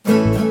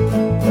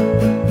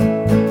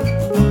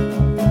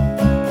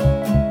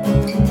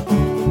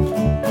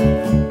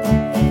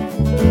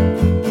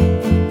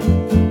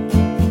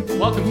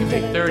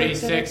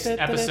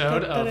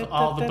episode of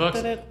All the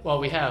Books. Well,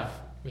 we have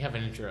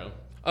an intro.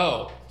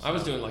 Oh, I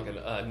was doing like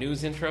a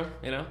news intro,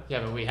 you know?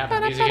 Yeah, but we have a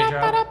music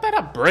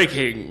intro.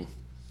 Breaking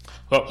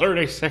the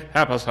 36th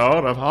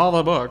episode of All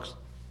the Books.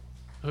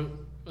 Who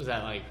was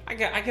that? Like,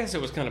 I guess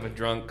it was kind of a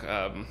drunk.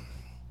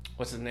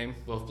 What's his name?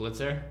 Wolf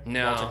Blitzer?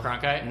 No. Walter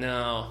Cronkite?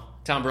 No.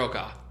 Tom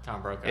Brokaw.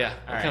 Tom Brokaw. Yeah,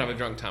 All right. kind of a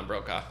drunk Tom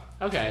Brokaw.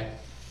 Okay.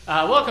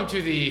 Welcome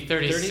to the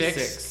 36th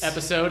 36.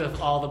 episode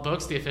of All the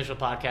Books, the official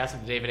podcast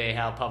of the David A.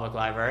 Howe Public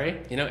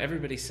Library. You know,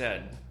 everybody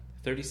said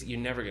 30. You're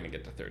never going to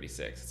get to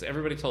 36. So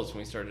everybody told us when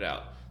we started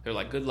out. They're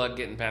like, good luck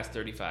getting past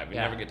 35. You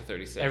never get to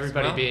 36.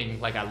 Everybody well, being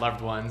like our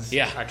loved ones,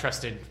 yeah. our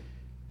trusted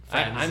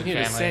friends I'm and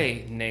here family. to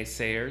say,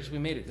 naysayers, we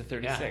made it to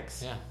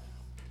 36.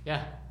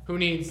 Yeah. Who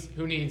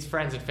needs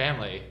friends and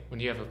family when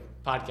you have a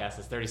podcast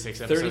that's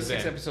 36 episodes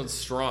 36 in? episodes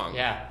strong.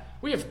 Yeah.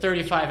 We have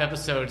 35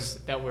 episodes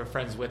that we're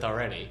friends with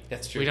already.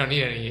 That's true. We don't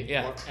need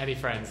any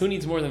friends. Who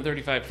needs more than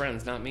 35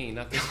 friends? Not me,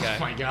 not this guy. Oh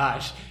my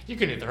gosh. You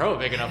couldn't throw a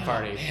big enough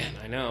party. Man,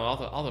 I know.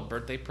 All the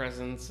birthday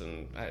presents,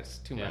 and it's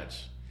too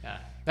much. Yeah.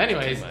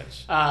 Anyways, Too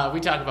much. we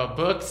talk about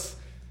books,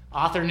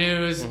 author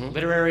news,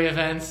 literary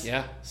events.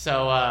 Yeah.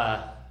 So,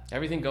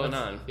 everything going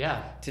on.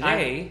 Yeah.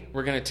 Today,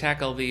 we're going to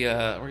tackle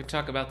we're going to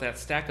talk about that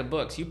stack of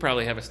books. You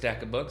probably have a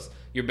stack of books,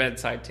 your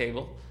bedside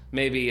table,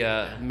 maybe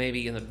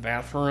in the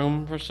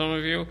bathroom for some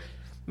of you.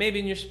 Maybe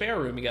in your spare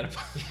room you got a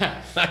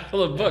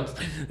pile of books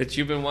that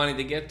you've been wanting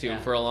to get to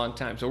for a long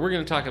time. So we're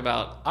going to talk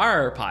about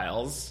our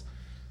piles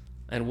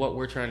and what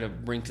we're trying to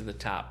bring to the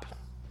top.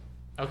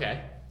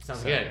 Okay.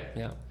 Sounds good.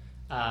 Yeah.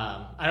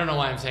 I don't know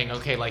why I'm saying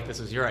okay like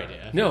this was your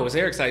idea. No, it was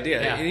Eric's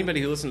idea. Yeah.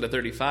 Anybody who listened to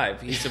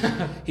 35,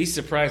 he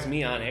surprised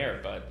me on air,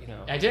 but you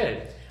know. I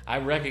did. I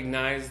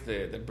recognize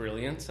the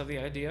brilliance of the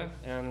idea,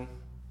 and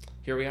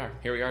here we are.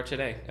 Here we are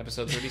today,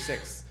 episode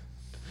 36.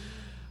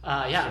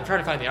 I'm trying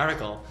to find the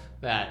article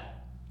that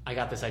I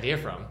got this idea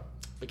from.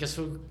 But guess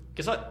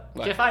what?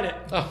 Can't find it.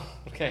 Oh,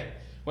 okay.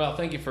 Well,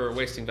 thank you for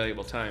wasting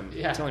valuable time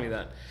telling me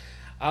that.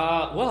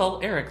 Well,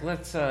 Eric,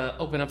 let's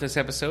open up this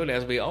episode,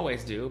 as we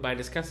always do, by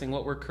discussing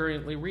what we're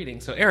currently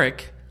reading. So,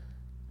 Eric,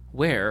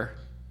 where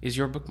is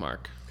your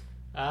bookmark?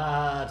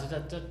 Bang.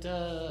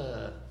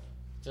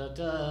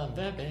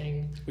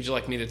 Would you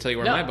like me to tell you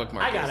where my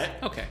bookmark is? I got it.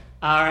 Okay.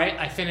 All right,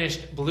 I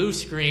finished Blue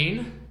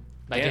Screen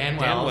by Dan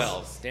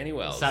Wells. Danny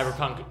Wells.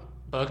 Cyberpunk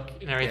book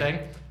and everything.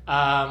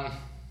 Yeah.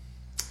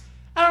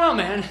 I don't know,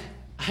 man.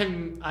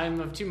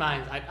 I'm of two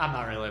minds. I'm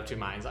not really of two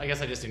minds. I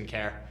guess I just didn't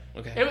care.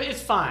 Okay.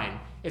 It's fine.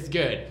 It's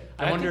good.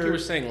 I wonder. Think you were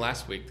saying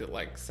last week that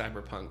like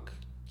Cyberpunk,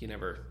 you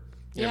never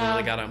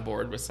really got on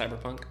board with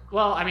Cyberpunk.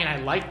 Well, I mean, I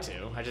like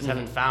to. I just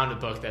haven't found a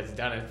book that's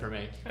done it for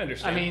me. I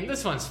understand. I mean,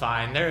 this one's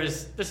fine.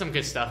 There's some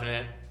good stuff in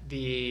it.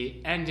 The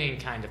ending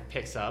kind of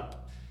picks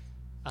up.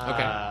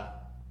 Okay.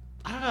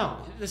 I don't know.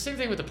 The same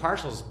thing with the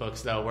Partials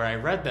books, though, where I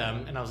read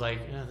them and I was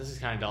like, this is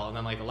kind of dull. And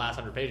then, like, the last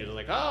 100 pages, I was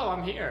like, oh,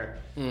 I'm here.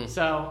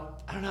 So,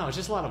 I don't know. It's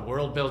just a lot of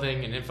world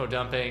building and info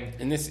dumping.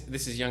 And this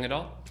is young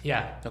adult?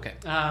 Yeah. Okay.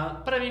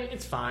 But, I mean,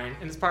 it's fine.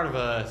 And it's part of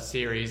a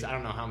series. I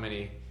don't know how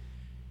many.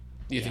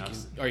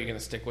 Are you going to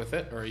stick with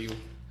it? Or are you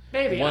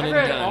maybe. one I and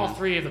read done? all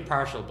three of the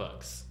Partial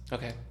books.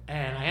 Okay.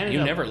 And I ended You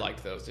up... never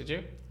liked those, did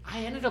you? I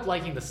ended up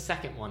liking the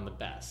second one the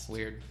best.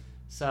 Weird.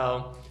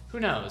 So,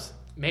 who knows?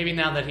 Maybe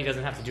now that he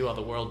doesn't have to do all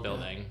the world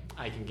building,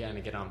 I can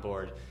get on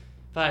board.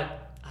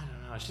 But, I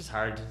don't know, it's just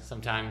hard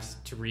sometimes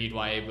to read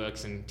YA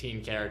books and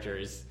teen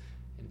characters.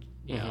 And,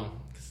 you know,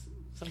 'cause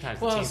sometimes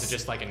the teens are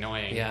just, like,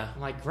 annoying. Yeah.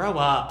 I'm like, grow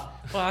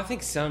up. Well, I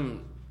think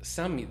some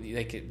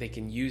they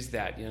can use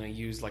that,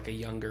 use like a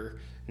younger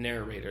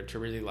narrator to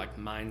really like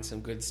mine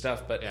some good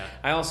stuff. But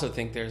I also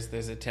think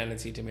there's a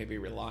tendency to maybe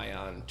rely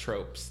on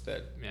tropes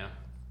that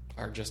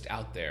are just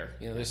out there.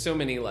 There's so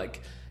many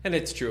like, and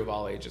it's true of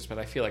all ages, but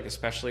I feel like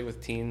especially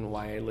with teen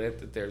YA lit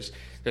that there's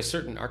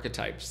certain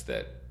archetypes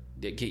that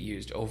get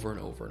used over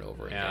and over and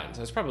over again.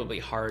 So it's probably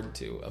hard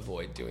to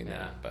avoid doing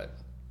that, but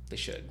they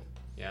should.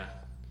 Yeah.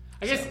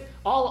 I guess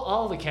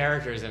all the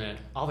characters in it,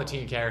 all the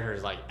teen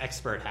characters, like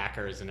expert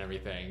hackers and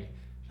everything.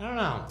 I don't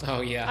know.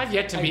 Oh, yeah. I've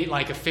yet to meet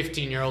like a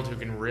 15-year-old who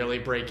can really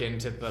break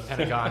into the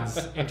Pentagon's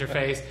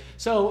interface.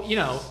 So,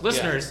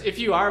 listeners, if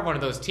you are one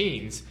of those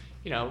teens,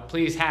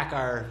 please hack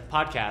our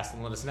podcast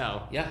and let us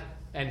know. Yeah.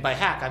 And by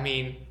hack, I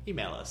mean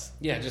email us.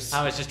 Yeah,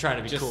 I was just trying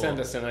to be cool. Just send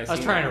us a nice I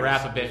was trying to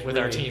rap a bit with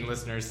our teen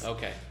listeners.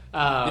 Okay.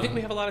 You think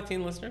we have a lot of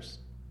teen listeners?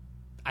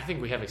 I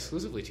think we have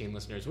exclusively teen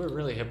listeners. We're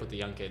really hip with the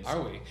young kids.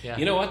 Are we? Yeah.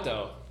 You know what,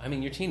 though? I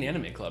mean, your teen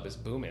anime club is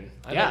booming.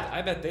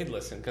 I bet they'd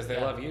listen because they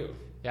love you.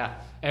 Yeah.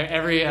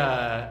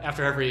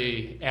 After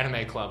every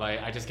anime club,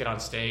 I just get on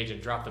stage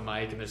and drop the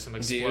mic, and there's some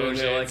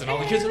explosions, and all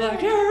the kids are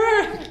like,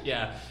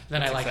 yeah.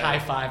 Then I high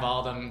five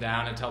all of them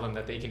down and tell them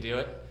that they can do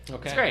it.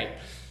 Okay. It's great.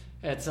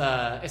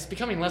 It's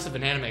becoming less of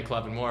an anime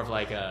club and more of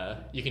like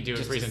you can do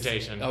a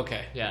presentation.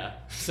 Okay. Yeah.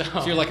 So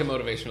you're like a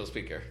motivational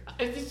speaker.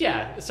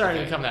 It's starting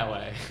to become that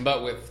way.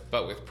 But with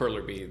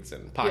perler beads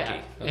and Pocky.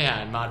 Yeah. Okay.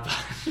 Yeah, and Mod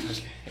Podge.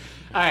 Okay.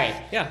 All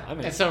right. Yeah.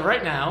 And so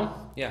right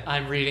now, yeah,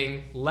 I'm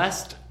reading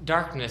Lest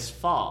Darkness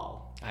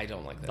Fall. I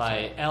don't like that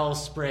by L.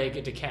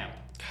 Sprague de Camp.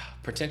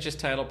 Pretentious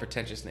title,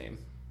 pretentious name.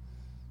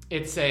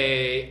 It's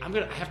I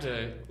have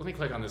to, let me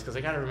click on this because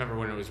I got to remember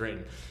when it was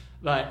written.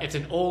 But it's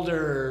an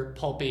older,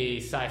 pulpy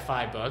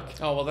sci-fi book.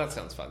 Oh, well, that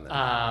sounds fun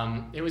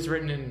then. It was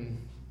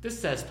written this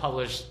says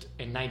published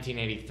in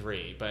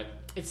 1983, but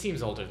it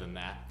seems older than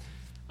that.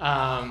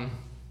 Yeah,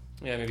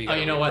 maybe.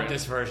 You know what?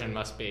 This version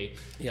must be.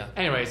 Yeah.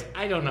 Anyways,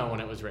 I don't know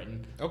when it was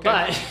written. Okay.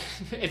 But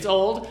it's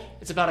old.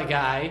 It's about a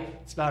guy.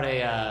 It's about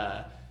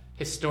a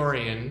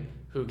historian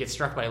who gets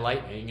struck by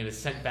lightning and is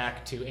sent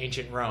back to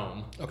ancient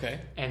Rome. Okay.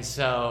 And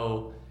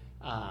so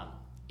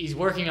he's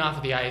working off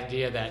of the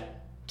idea that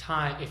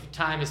if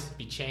time is to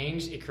be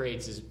changed, it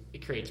creates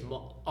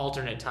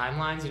alternate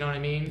timelines. You know what I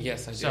mean?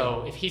 Yes, I do.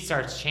 So if he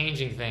starts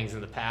changing things in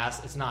the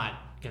past, it's not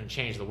going to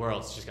change the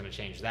world. It's just going to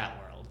change that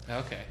world.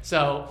 Okay.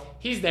 So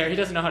he's there. He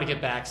doesn't know how to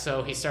get back,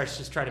 so he starts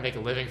just trying to make a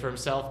living for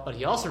himself. But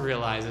he also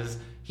realizes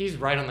he's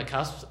right on the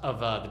cusp of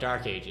the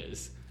Dark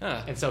Ages.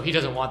 Huh. And so he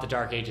doesn't want the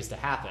Dark Ages to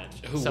happen.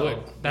 Who so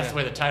would? That's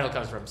where the title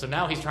comes from. So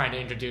now he's trying to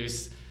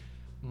introduce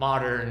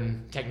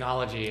modern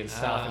technology and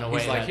stuff in a way.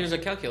 He's like, here's a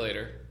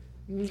calculator.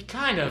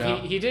 Kind of. No.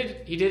 He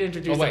did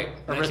introduce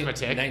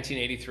arithmetic.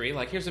 1983.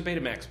 Like, here's a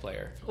Betamax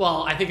player.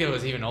 Well, I think it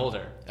was even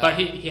older. But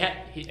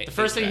the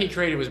first thing he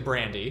created was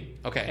brandy.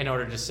 Okay. In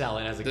order to sell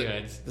it as a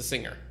goods. The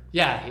singer.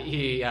 Yeah,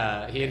 he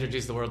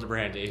introduced the world to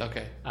brandy.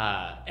 Okay.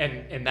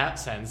 And in that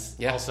sense,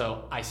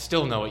 also, I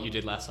still know what you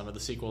did last summer. The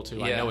sequel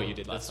to I Know What You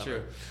Did Last Summer.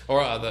 That's true.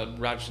 Or the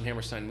Rodgers and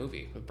Hammerstein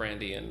movie with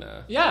Brandy and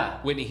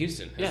Whitney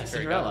Houston. Yeah,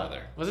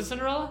 Cinderella. Was it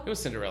Cinderella? It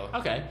was Cinderella.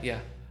 Okay. Yeah.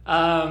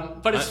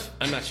 But it's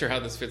I'm not sure how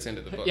this fits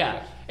into the book.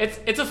 Yeah,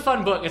 it's a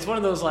fun book. It's one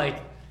of those like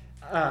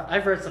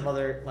I've read some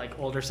other like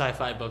older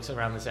sci-fi books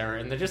around this era,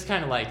 and they're just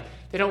kind of like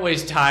they don't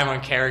waste time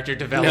on character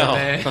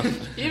development. No.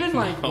 Even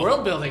like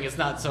world building is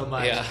not so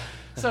much. Yeah.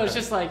 So it's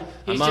just like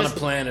I'm on a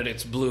planet.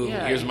 It's blue.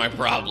 Yeah, here's my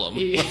problem.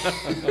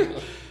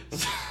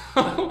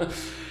 So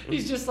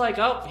he's just like,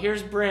 oh,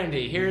 here's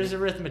brandy. Here's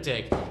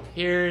arithmetic.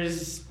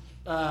 Here's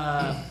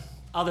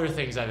other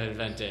things I've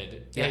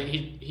invented. Yeah.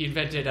 He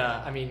invented.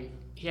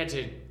 He had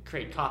to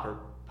create copper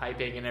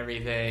piping and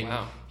everything.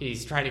 Wow.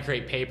 He's trying to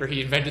create paper.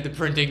 He invented the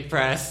printing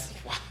press.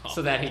 Wow.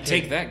 So that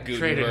he could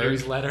create a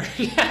newsletter.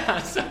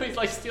 Yeah. So he's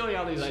like stealing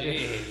all these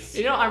ideas.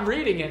 You know, I'm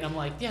reading it and I'm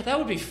like, yeah, that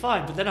would be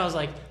fun. But then I was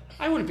like,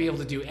 I wouldn't be able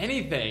to do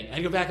anything.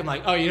 I'd go back and I'm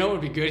like, oh, you know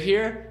what would be good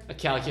here? A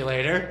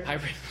calculator.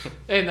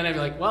 And then I'd be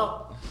like,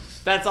 well,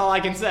 that's all I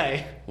can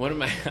say.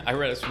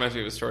 This reminds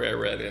me of a story I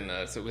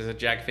read so it was a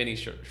Jack Finney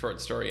short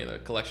story in a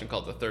collection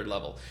called The Third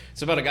Level.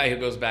 It's about a guy who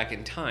goes back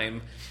in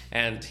time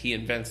and he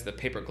invents the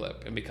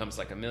paperclip and becomes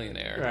like a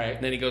millionaire. Right.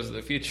 And then he goes to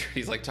the future.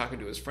 He's like talking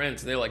to his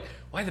friends and they're like,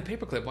 why the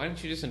paperclip? Why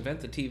didn't you just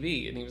invent the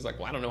TV? And he was like,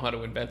 well, I don't know how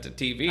to invent a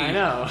TV. I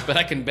know. But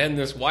I can bend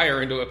this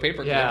wire into a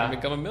paperclip and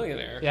become a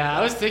millionaire. Yeah,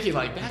 I was thinking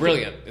like...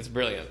 It's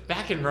brilliant.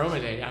 Back in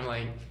Roman day, I'm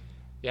like...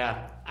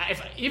 Yeah,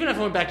 even if I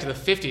went back to the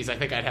 50s, I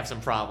think I'd have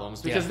some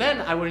problems. Because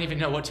then I wouldn't even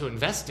know what to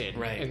invest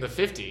in in the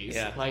 50s.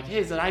 Yeah. Like, hey,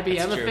 is that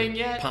IBM a thing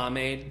yet?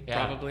 Pomade,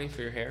 probably,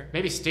 for your hair.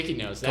 Maybe sticky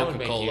notes. That would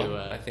make you...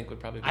 I think would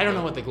probably be I don't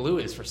know what the glue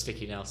is for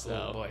sticky notes,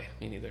 though. Oh, boy.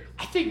 Me neither.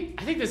 I think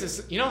this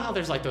is... You know how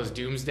there's, like, those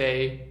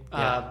doomsday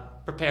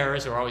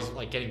preparers who are always,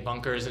 like, getting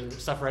bunkers and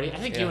stuff ready? I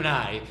think you and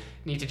I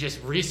need to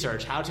just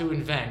research how to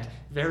invent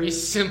very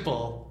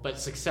simple but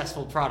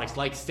successful products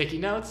like sticky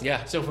notes.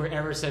 Yeah. So if we're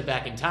ever sent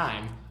back in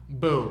time...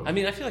 Boom. I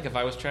mean, I feel like if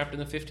I was trapped in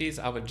the 50s,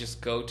 I would just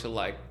go to,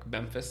 like,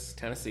 Memphis,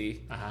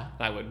 Tennessee.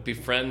 I would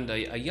befriend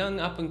a young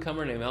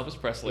up-and-comer named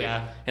Elvis Presley.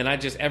 Yeah. And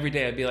every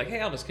day I'd be like, hey,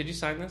 Elvis, could you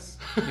sign this?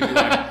 He'd be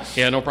like,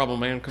 yeah, no problem,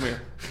 man. Come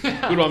here.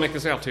 Who do I make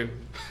this out to?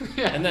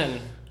 Yeah. And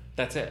then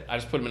that's it. I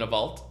just put him in a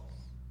vault.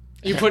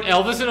 You put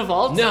Elvis in a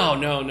vault? No.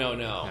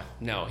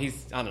 No,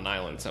 he's on an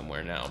island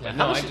somewhere now. But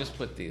I just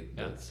put the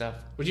stuff.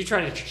 Would you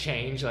try to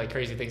change, like,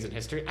 crazy things in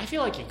history? I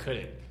feel like you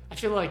couldn't. I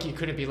feel like you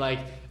couldn't be like,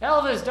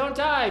 Elvis, don't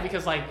die,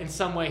 because like in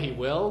some way he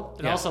will.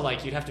 And also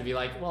like you'd have to be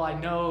like, well, I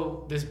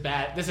know this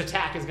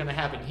attack is going to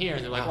happen here.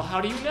 And they're like, well,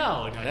 how do you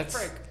know? And you're like,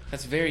 frick.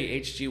 That's very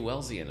H.G.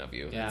 Wellsian of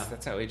you. Yeah.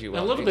 That's how H.G.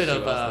 Wells. A little bit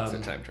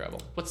of time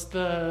travel. What's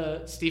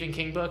the Stephen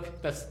King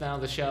book that's now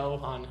the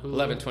show on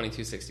Hulu?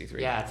 11/22/63.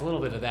 Yeah, it's a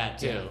little bit of that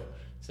too. Yeah.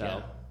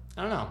 So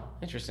I don't know.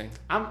 Interesting.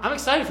 I'm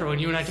excited for when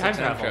you and I time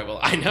travel.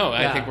 I know.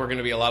 I think we're going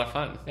to be a lot of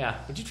fun. Yeah.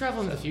 Would you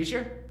travel in the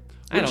future?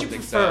 Would you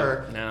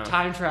prefer no.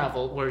 time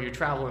travel where you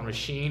travel in a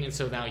machine and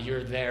so now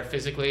you're there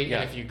physically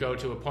and if you go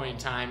to a point in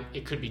time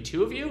it could be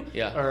two of you?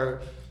 Yeah.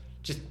 Or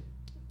just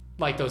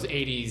like those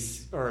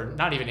 80s or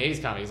not even 80s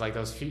comedies, like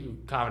those few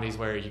comedies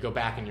where you go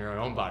back in your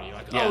own body. You're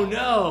like, oh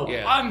no,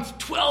 I'm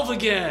 12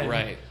 again.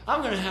 Right.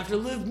 I'm going to have to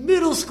live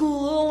middle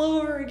school all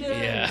over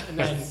again. Yeah. And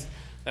then,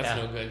 that's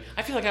no good.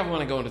 I feel like I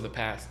want to go into the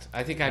past.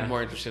 I think I'm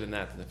more interested in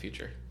that than the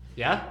future.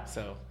 Yeah?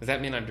 So does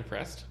that mean I'm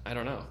depressed? I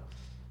don't know.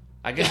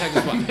 I guess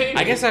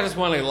I just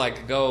want to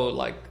like go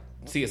like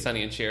see a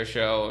Sonny and Cher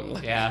show and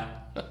like,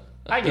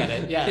 I get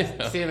it.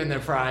 Yeah, see them in their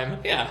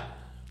prime.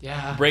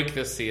 Yeah. Break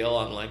the seal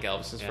on like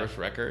Elvis's first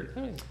record.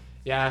 I mean,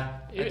 Yeah,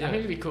 I mean,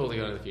 it'd be cool to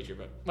go to the future,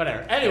 but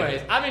whatever.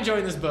 Anyways, I'm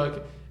enjoying this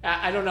book.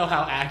 I don't know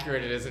how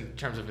accurate it is in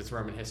terms of its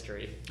Roman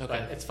history, but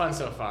it's fun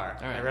so far.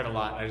 Right. I read a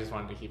lot. I just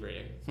wanted to keep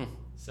reading.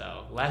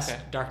 So, Lest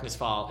Darkness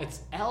Fall. It's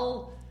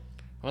L.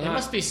 Well, it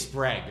must be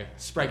Sprague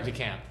de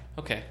Camp.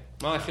 Okay.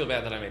 Well, I feel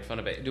bad that I made fun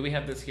of it. Do we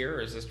have this here,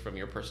 or is this from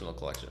your personal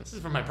collection? This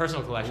is from my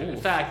personal collection. Ooh,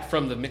 in fact,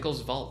 from the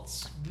Mickles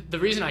Vaults. The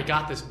reason I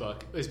got this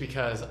book is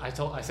because I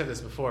said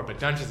this before, but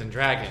Dungeons and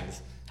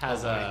Dragons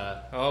has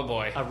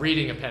a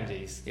reading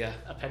appendices. Yeah.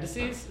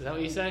 Appendices? Is that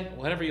what you say?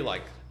 Whatever you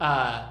like.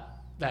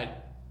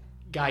 That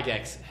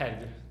Gygax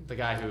had, the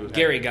guy who...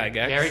 Gary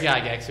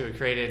Gygax, who had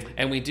created...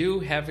 And we do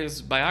have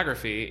his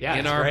biography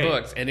in our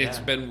books, and it's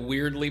been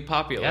weirdly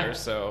popular,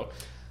 so...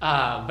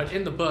 But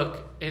in the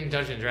book, in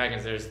Dungeons and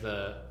Dragons, there's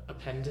the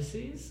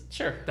appendices.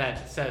 Sure.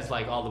 That says,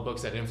 like, all the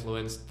books that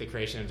influenced the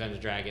creation of Dungeons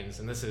and Dragons,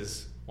 and this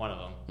is one of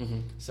them. Mm-hmm.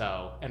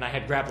 So, and I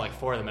had grabbed, like,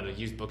 4 of them at a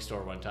used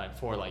bookstore one time,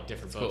 4, like,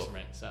 different books from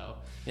it, so...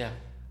 Yeah.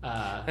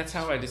 That's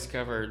how I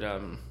discovered...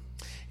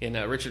 in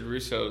Richard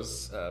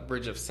Russo's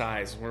Bridge of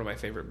Sighs, one of my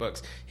favorite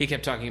books, he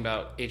kept talking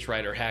about H.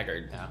 Rider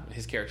Haggard. Yeah.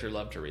 His character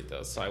loved to read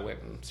those, so I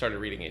went and started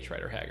reading H.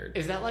 Rider Haggard.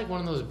 Is that like one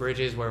of those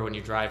bridges where when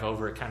you drive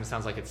over, it kind of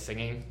sounds like it's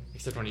singing?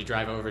 Except when you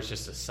drive over, it's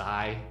just a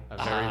sigh,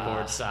 a very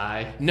bored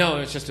sigh? No,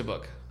 it's just a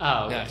book.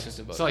 Oh, okay. Yeah, it's just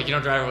a book. So like you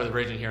don't drive over the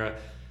bridge and hear a...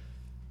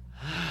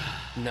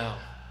 No,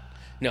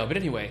 but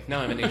anyway,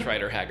 now I'm an H.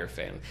 Rider Haggard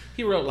fan.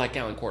 He wrote like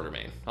Alan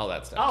Quatermain, all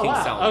that stuff. Oh, King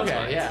wow. Solomon's Okay,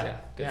 Mines. yeah.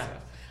 Stuff.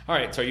 All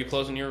right, so are you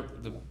closing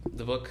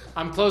the book?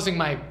 I'm closing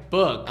my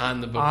book.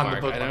 On the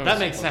bookmark. That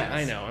makes sense.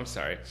 I know, I'm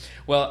sorry.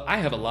 Well, I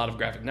have a lot of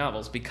graphic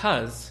novels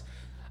because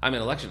I'm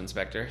an election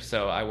inspector,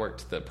 so I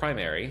worked the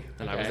primary,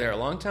 and I was there a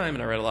long time,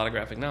 and I read a lot of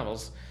graphic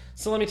novels.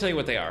 So let me tell you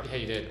what they are. Yeah,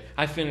 you did.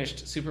 I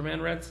finished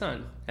Superman Red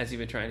Sun, as you've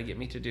been trying to get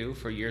me to do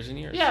for years and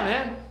years. Yeah,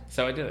 man.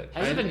 So I did it.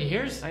 Has it been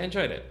years? I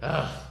enjoyed it.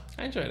 Ugh.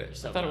 I enjoyed it.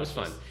 So I thought it was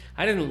fun.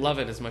 I didn't love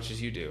it as much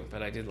as you do,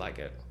 but I did like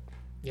it.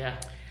 Yeah.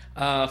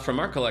 From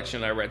our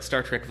collection, I read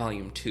Star Trek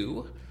Volume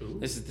 2. Ooh.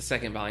 This is the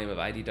second volume of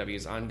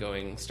IDW's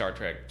ongoing Star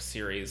Trek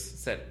series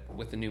set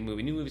with the new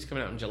movie. New movie's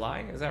coming out in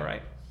July, is that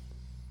right?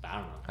 I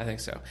don't know. I think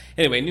so.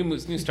 Anyway,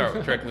 new Star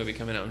Trek movie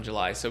coming out in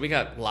July, so we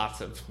got lots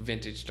of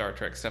vintage Star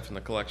Trek stuff in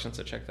the collection,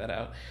 so check that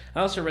out.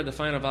 I also read the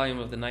final volume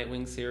of the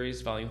Nightwing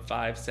series, Volume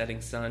 5, Setting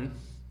Sun.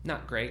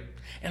 Not great.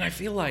 And I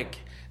feel like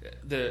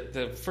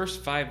the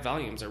first 5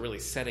 volumes are really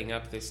setting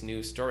up this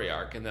new story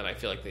arc, and then I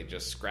feel like they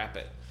just scrap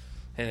it.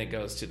 And it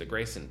goes to the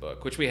Grayson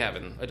book, which we have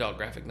in adult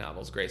graphic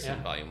novels,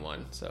 Grayson Volume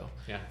 1. So,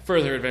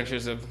 further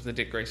adventures of the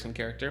Dick Grayson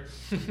character.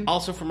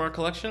 Also from our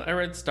collection, I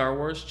read Star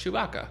Wars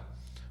Chewbacca,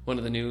 one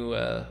of the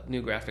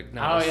new graphic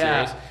novel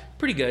series.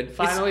 Pretty good.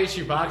 Finally,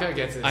 Chewbacca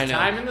gets his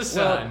time in the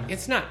sun. Well,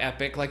 it's not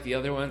epic like the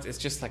other ones. It's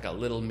just like a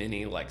little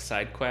mini like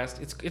side quest.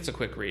 It's a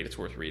quick read. It's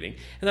worth reading.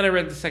 And then I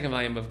read the second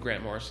volume of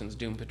Grant Morrison's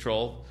Doom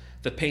Patrol,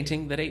 The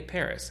Painting That Ate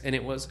Paris, and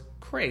it was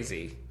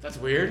crazy. That's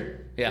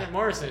weird. Yeah. Grant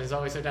Morrison is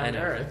always so down to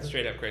earth.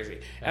 Straight up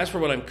crazy. As for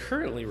what I'm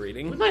currently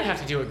reading... We might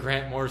have to do a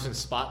Grant Morrison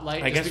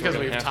spotlight, just because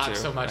we've talked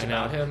so much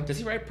about him. Does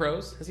he write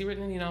prose? Has he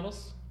written any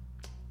novels?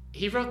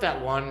 He wrote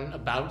that one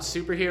about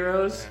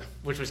superheroes,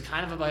 which was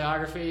kind of a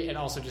biography and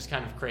also just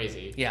kind of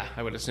crazy. Yeah,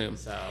 I would assume.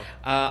 So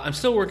I'm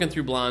still working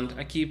through Blonde.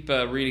 I keep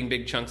reading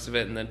big chunks of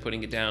it and then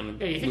putting it down.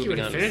 Yeah, you think you would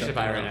have finished it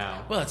by right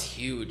now. Well, it's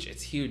huge.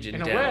 It's huge and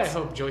dense. In a way, I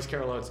hope Joyce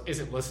Carol Oates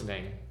isn't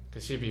listening,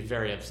 because she'd be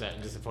very upset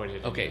and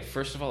disappointed. Okay,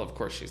 first of all, of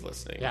course she's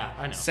listening. Yeah,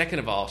 I know. Second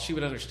of all, she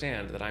would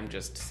understand that I'm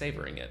just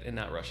savoring it and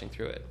not rushing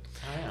through it.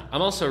 Oh, yeah.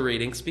 I'm also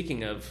reading,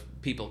 speaking of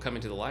people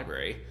coming to the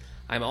library,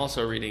 I'm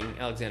also reading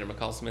Alexander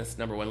McCall Smith's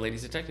 #1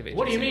 Ladies Detective Agency.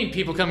 What do you mean,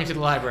 people coming to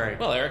the library?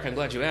 Well, Eric, I'm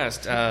glad you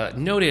asked.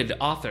 Noted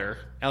author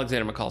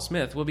Alexander McCall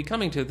Smith will be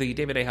coming to the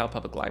David A. Howe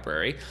Public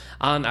Library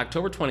on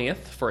October 20th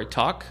for a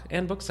talk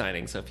and book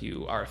signing. So if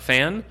you are a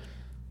fan,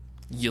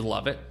 you'll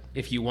love it.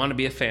 If you want to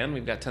be a fan,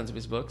 we've got tons of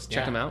his books.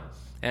 Check them out.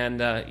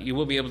 And you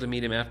will be able to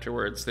meet him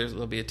afterwards.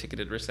 There'll be a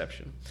ticketed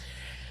reception.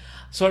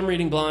 So I'm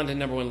reading Blonde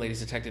and #1 Ladies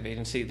Detective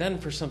Agency. Then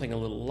for something a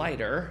little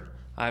lighter,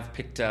 I've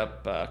picked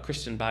up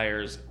Christian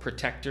Byer's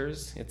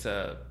Protectors. It's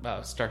a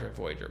Star Trek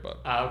Voyager book.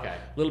 Oh, okay.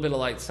 A little bit of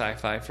light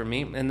sci-fi for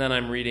me. And then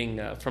I'm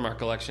reading from our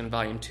collection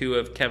Volume 2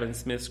 of Kevin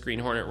Smith's Green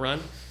Hornet Run,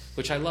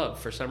 which I love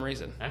for some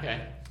reason. Okay.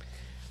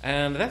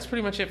 And that's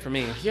pretty much it for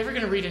me. You ever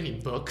going to read any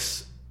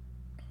books?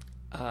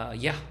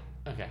 Yeah.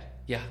 Okay.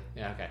 Yeah.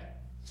 Yeah, okay.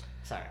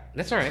 Sorry.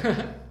 That's all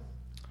right.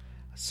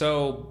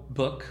 So,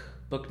 book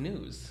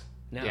news.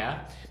 Now, yeah.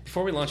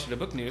 Before we launch into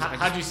book news,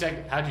 how'd you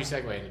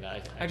segue into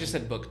that? I just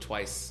said book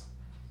twice.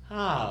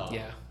 Oh,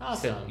 yeah,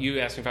 awesome. So you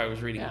asked me if I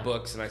was reading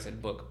books, and I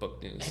said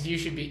book news. And you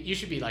should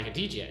be like a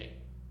DJ,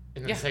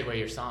 and then segue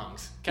your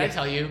songs. Can I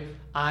tell you,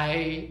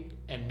 I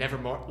am never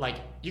more like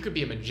you could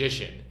be a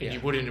magician, and you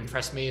wouldn't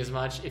impress me as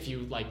much if you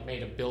like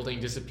made a building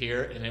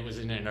disappear and it was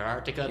in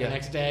Antarctica the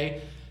next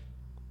day.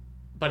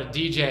 But a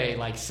DJ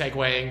like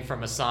segueing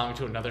from a song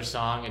to another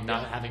song and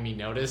not having me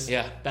notice.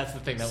 Yeah, that's the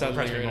thing that will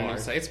impress me more.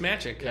 It's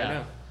magic. Yeah. I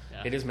know.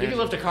 Yeah. It is magic. You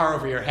can lift a car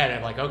over your head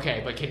and like,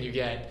 okay, but can you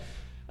get?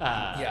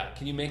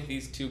 Can you make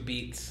these two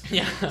beats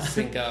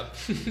sync up?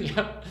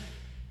 Yep.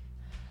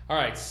 All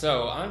right,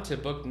 so on to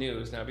book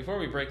news. Now, before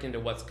we break into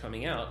what's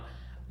coming out,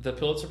 the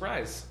Pulitzer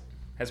Prize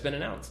has been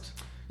announced.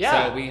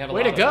 Yeah, so we have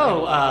way to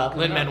go,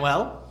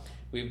 Lin-Manuel.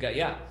 We've got,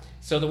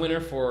 So the winner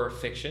for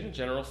fiction,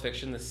 general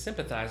fiction, The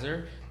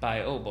Sympathizer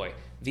by,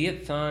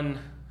 Viet Thanh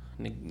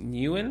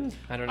Nguyen?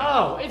 I don't know.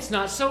 Oh, it's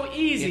not so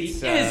easy,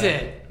 is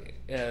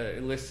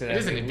it? Listed it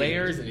as isn't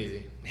layered. It isn't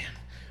easy. Man.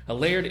 A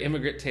layered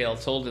immigrant tale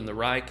told in the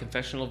wry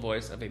confessional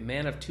voice of a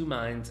man of two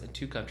minds in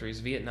two countries,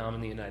 Vietnam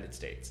and the United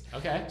States.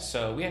 Okay.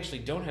 So we actually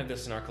don't have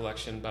this in our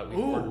collection, but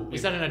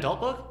is that an adult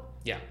book?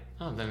 Yeah.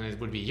 Oh, then it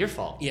would be your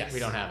fault. Yes. We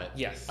don't have it.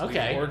 Yes.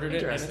 Okay. We ordered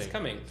it and it's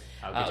coming.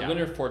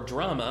 Winner for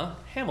drama,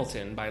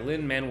 Hamilton by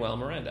Lin-Manuel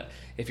Miranda.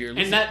 If you're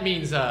listening, and that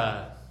means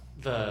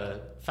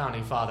the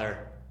founding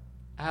father,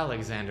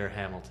 Alexander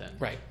Hamilton.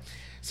 Right.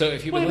 So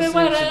if you've been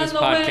listening to this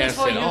podcast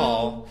at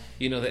all,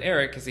 you know that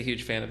Eric is a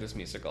huge fan of this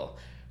musical.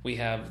 We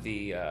have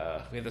the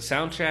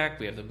soundtrack.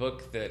 We have the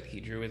book that he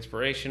drew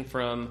inspiration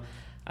from.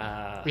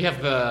 We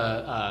have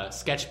the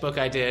sketchbook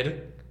I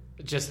did.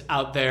 Just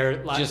out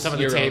there, just some of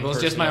the tables,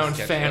 just my own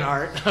fan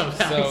art of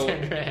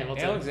Alexander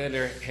Hamilton.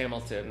 Alexander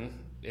Hamilton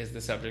is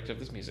the subject of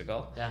this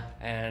musical. Yeah.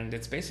 And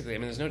it's basically,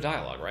 there's no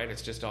dialogue, right?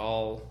 It's just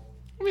all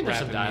there's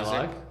some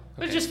dialogue. Music.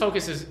 But it just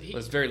focuses...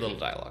 There's very little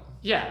dialogue.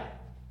 Yeah.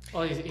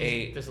 Well,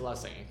 there's a lot of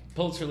singing.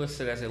 Pulitzer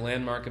listed as a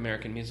landmark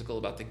American musical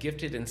about the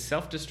gifted and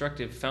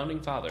self-destructive founding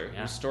father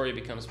whose story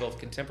becomes both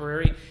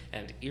contemporary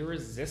and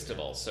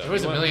irresistible. So there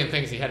was a million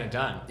things he hadn't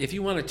done. If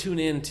you want to tune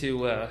in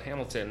to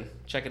Hamilton,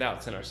 check it out.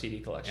 It's in our CD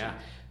collection. Yeah.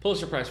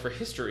 Pulitzer Prize for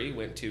History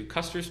went to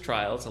Custer's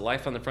Trials, A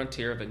Life on the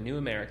Frontier of a New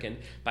American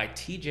by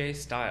T.J.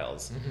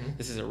 Stiles. Mm-hmm.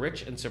 This is a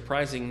rich and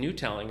surprising new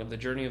telling of the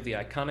journey of the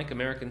iconic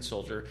American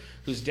soldier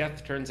whose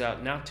death turns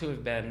out not to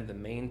have been the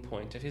main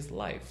point of his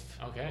life.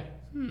 Okay.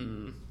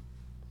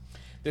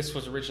 This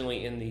was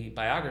originally in the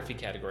biography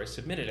category,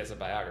 submitted as a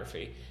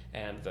biography,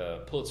 and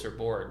the Pulitzer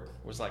board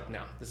was like,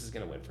 no, this is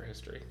going to win for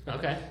history.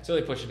 Okay. So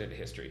they pushed it into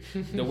history.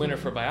 The winner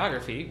for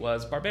biography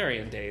was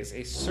Barbarian Days,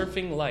 A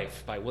Surfing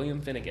Life by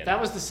William Finnegan. That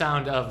was the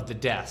sound of the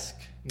desk.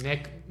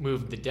 Nick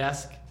moved the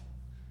desk.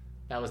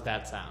 That was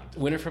that sound.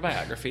 Winner for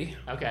biography.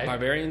 Okay.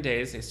 Barbarian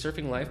Days, A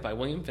Surfing Life by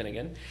William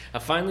Finnegan. A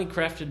finely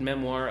crafted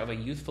memoir of a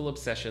youthful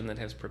obsession that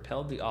has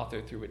propelled the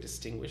author through a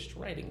distinguished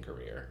writing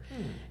career.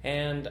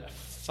 And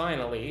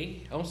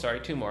finally,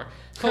 two more.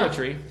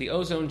 Poetry, The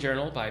Ozone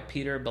Journal by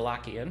Peter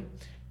Balakian.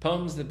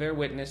 Poems that bear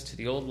witness to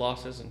the old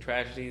losses and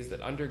tragedies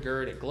that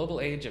undergird a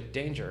global age of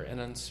danger and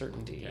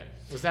uncertainty. Okay.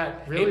 Was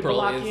that really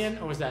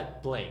Balakian or was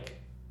that Blake?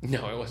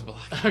 No, it was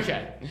Balakian.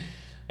 Okay.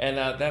 And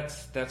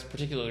that's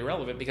particularly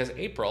relevant because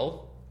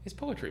April is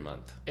Poetry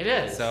Month. It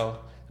is. So,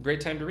 a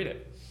great time to read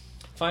it.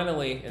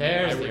 Finally,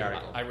 there's the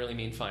article. I really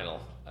mean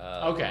final.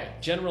 Okay.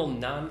 General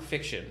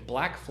Nonfiction,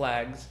 Black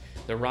Flags,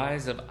 The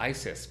Rise of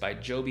ISIS by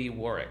Joby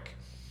Warwick.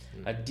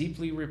 A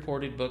deeply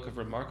reported book of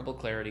remarkable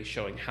clarity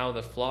showing how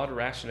the flawed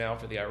rationale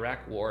for the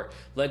Iraq War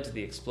led to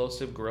the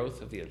explosive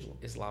growth of the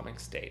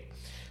Islamic State.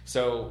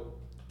 So...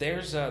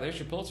 There's your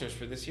Pulitzers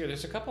for this year.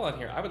 There's a couple on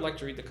here. I would like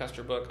to read the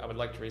Custer book. I would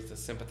like to read The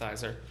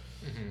Sympathizer.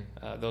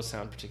 Mm-hmm. Those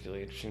sound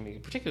particularly interesting to me,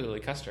 particularly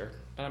Custer.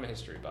 But I'm a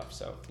history buff,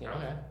 so you know.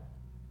 Okay.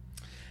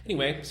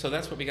 Anyway, so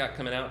that's what we got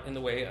coming out in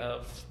the way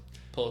of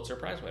Pulitzer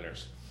Prize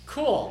winners.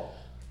 Cool.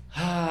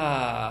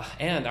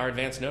 And our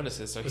advance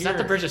notices. So was that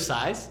the Bridge of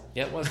Sighs?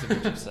 Yeah, it was the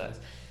Bridge of Sighs.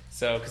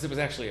 So, because it was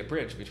actually a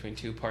bridge between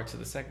two parts of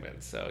the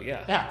segment. So,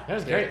 yeah. Yeah, that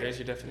was great. There's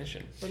your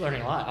definition. We're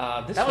learning a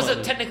lot. That was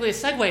technically a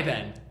segue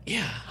then.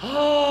 Yeah.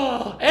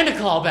 Oh, and a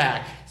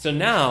callback. So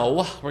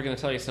now, we're going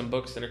to tell you some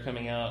books that are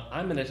coming out.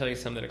 I'm going to tell you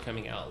some that are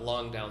coming out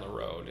long down the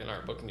road in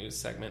our book news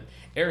segment.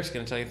 Eric's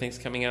going to tell you things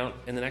coming out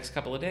in the next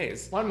couple of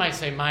days. One might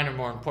say mine are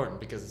more important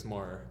because it's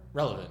more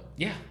relevant.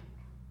 Yeah.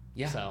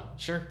 Yeah. So,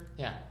 sure.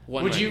 Yeah.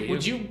 Would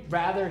you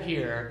rather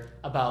hear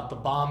about the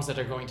bombs that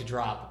are going to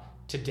drop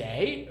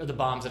today or the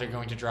bombs that are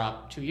going to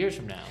drop 2 years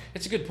from now?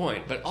 It's a good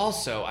point, but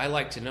also I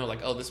like to know,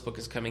 this book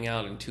is coming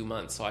out in 2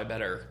 months, so I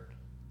better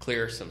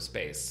clear some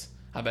space.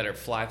 I better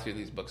fly through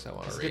these books I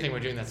want to read. It's a good thing we're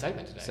doing that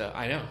segment today. So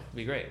I know, it'd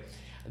be great.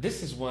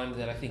 This is one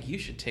that I think you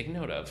should take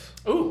note of.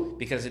 Ooh,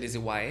 because it is a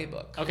YA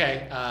book.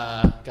 Okay,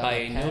 by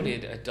a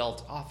noted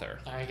adult author.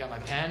 I got my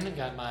pen,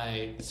 got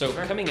my. So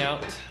coming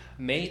out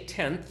May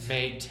 10th.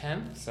 May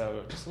 10th.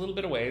 So just a little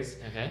bit of ways.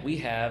 Okay. We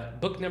have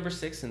book number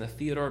 6 in the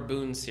Theodore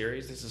Boone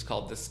series. This is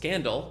called The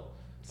Scandal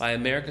by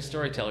American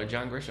storyteller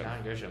John Grisham.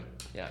 John Grisham.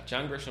 Yeah,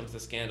 John Grisham's The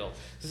Scandal.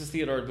 This is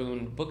Theodore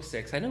Boone, book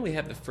 6. I know we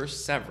have the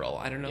first several.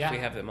 I don't know if we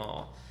have them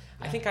all.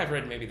 Yeah. I think I've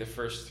read maybe the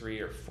first 3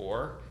 or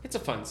 4. It's a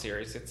fun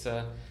series. It's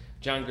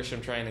John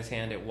Grisham trying his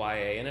hand at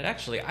YA, and it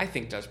actually, I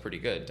think, does pretty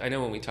good. I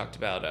know when we talked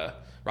about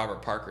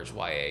Robert Parker's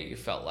YA, you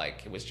felt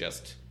like it was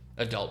just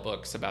adult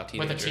books about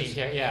teenagers. With a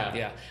teen,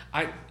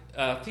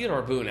 yeah.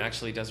 Theodore Boone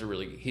actually does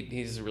he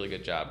does a really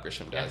good job.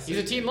 Grisham does. He's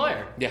a teen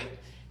lawyer. Yeah,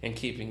 and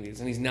keeping these,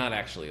 and he's not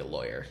actually a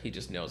lawyer. He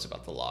just knows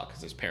about the law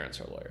because his parents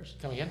are lawyers.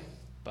 Come again?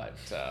 But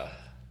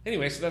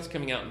anyway, so that's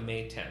coming out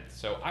May 10th.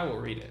 So I will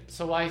read it.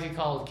 So why is he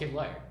called Kid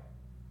Lawyer?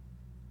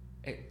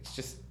 It's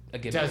just a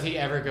gimmick. Does he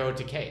ever go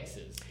to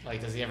cases?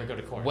 Like, does he ever go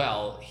to court?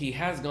 Well, he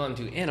has gone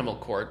to animal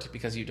court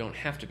because you don't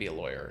have to be a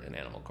lawyer in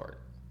animal court.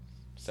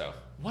 So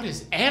what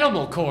is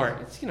animal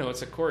court?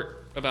 It's a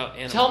court about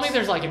animals. Tell me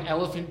there's like an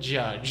elephant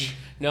judge.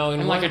 No,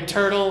 and like a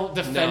turtle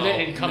defendant,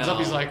 and he comes up,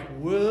 he's like,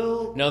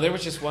 "Well." No, there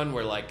was just one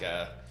where like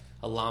a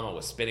llama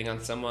was spitting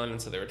on someone,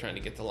 and so they were trying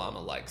to get the llama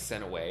like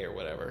sent away or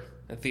whatever.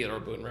 And Theodore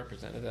Boone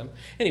represented them.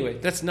 Anyway,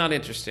 that's not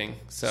interesting.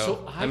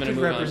 So I I'm going to could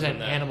move represent on from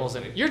that. animals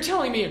in it. You're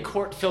telling me a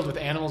court filled with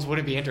animals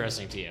wouldn't be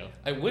interesting to you?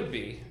 It would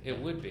be. It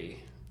would be.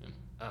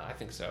 I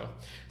think so.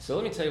 So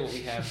let me tell you what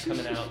we have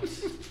coming out.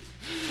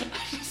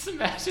 I just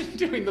imagine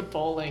doing the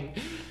polling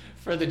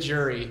for the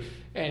jury,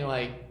 and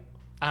like,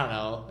 I don't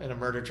know, in a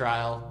murder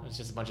trial, it's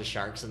just a bunch of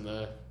sharks in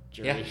the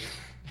jury. Yeah.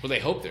 Well, they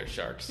hope they're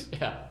sharks.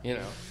 Yeah.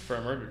 For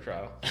a murder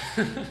trial.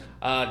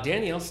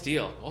 Danielle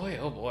Steele. Boy,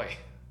 oh boy.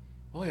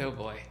 Boy, oh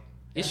boy.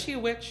 Is she a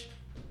witch?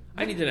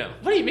 I need to know.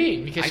 What do you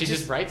mean? Because she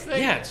just writes things?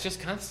 Yeah, it's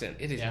just constant.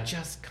 It is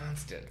just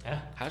constant.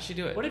 Yeah. How'd she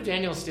do it? What if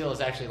Danielle Steele is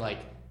actually like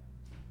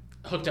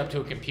hooked up to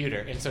a computer,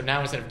 and so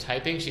now instead of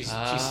typing, she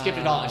skipped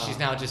it all, and she's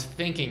now just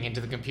thinking into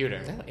the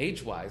computer? Well,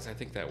 age-wise, I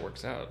think that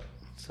works out.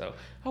 So,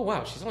 oh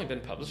wow, she's only been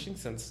publishing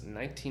since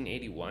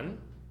 1981.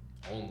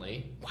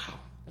 Only? Wow,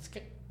 that's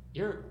good.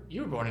 You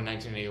were born in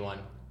 1981.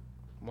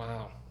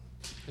 Wow,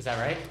 is that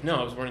right? No,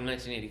 I was born in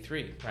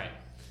 1983. Right.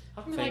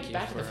 How come you like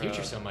Back to the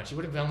Future so much? You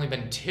would have only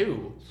been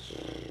 2.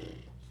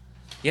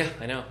 Yeah,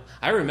 I know.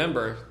 I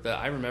remember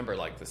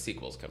like the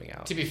sequels coming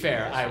out. To be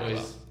fair,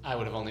 I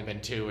would have only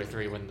been 2 or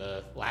 3 when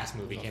the last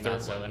movie came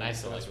out. So in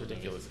isolation, that's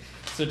ridiculous.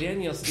 So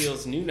Danielle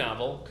Steele's new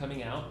novel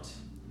coming out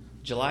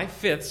July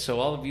 5th.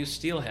 So all of you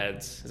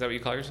Steelheads, is that what you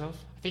call yourself?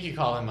 I think you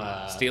call them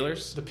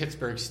Steelers. The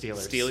Pittsburgh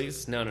Steelers.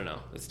 Steelies? No,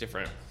 that's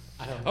different.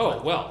 I don't know.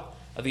 Oh well,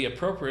 the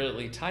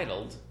appropriately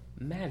titled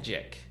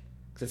Magic.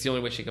 That's the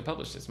only way she could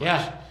publish this much.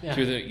 Yeah.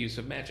 Through the use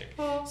of magic.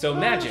 So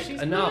Magic,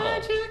 a novel.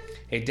 Magic.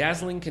 A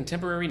dazzling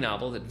contemporary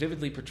novel that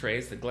vividly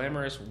portrays the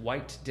glamorous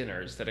white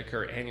dinners that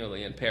occur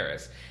annually in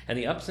Paris and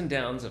the ups and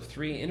downs of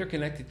 3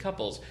 interconnected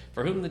couples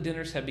for whom the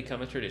dinners have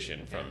become a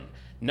tradition. From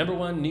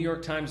 #1 New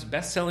York Times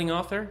bestselling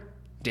author,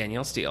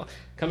 Danielle Steele.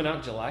 Coming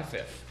out July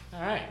 5th.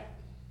 All right.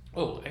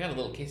 Oh, I got a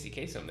little Casey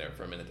Kasem there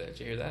for a minute there. Did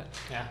you hear that?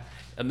 Yeah.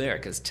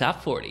 America's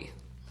Top 40.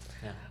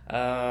 Yeah.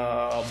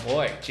 Oh,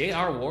 boy.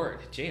 J.R. Ward.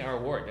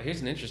 Now,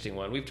 here's an interesting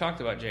one. We've talked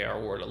about J.R.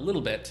 Ward a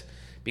little bit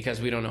because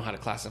we don't know how to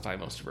classify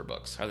most of her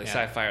books. Are they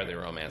sci-fi or are they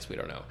romance? We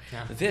don't know.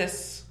 Yeah.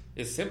 This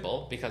is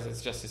simple because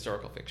it's just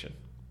historical fiction.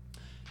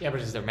 Yeah,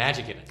 but is there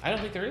magic in it? I don't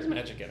think there is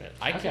magic in it.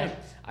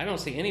 I don't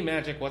see any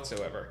magic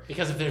whatsoever.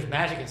 Because if there's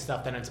magic and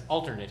stuff, then it's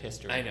alternate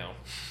history. I know.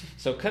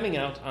 So coming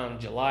out on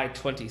July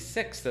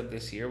 26th of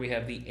this year, we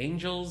have The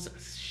Angel's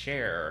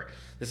Share.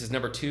 This is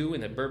 #2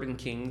 in the Bourbon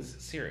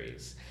Kings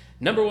series.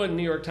 #1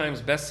 New York Times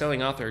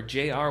bestselling author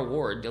J.R.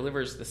 Ward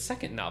delivers the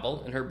second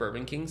novel in her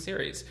Bourbon King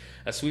series,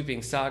 a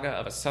sweeping saga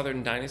of a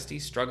southern dynasty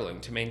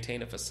struggling to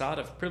maintain a facade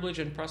of privilege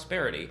and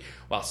prosperity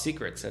while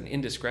secrets and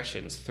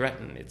indiscretions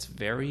threaten its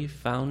very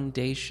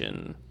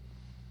foundation.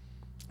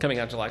 Coming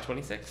out July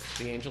 26th,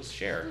 The Angel's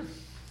Share.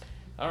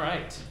 All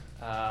right.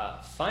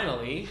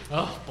 Finally.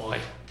 Oh, boy.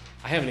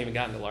 I haven't even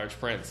gotten to large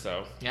print,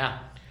 so. Yeah.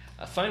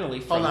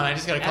 Finally. Hold on, I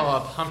just got to call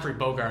up Humphrey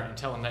Bogart and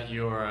tell him that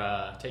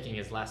you're taking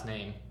his last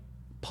name.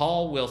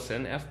 Paul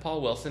Wilson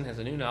has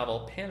a new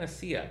novel,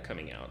 Panacea,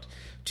 coming out.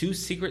 2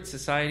 secret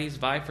societies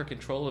vie for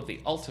control of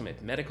the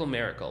ultimate medical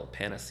miracle,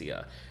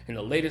 Panacea, in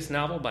the latest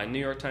novel by New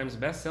York Times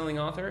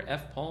bestselling author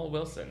F. Paul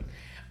Wilson.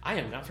 I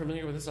am not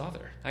familiar with this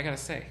author, I gotta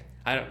say.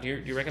 Do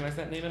you recognize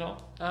that name at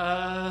all?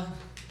 I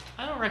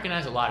don't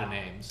recognize a lot of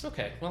names.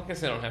 Okay, well, I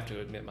guess I don't have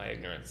to admit my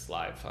ignorance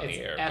live on the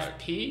air.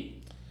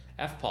 F.P.?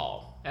 F.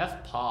 Paul.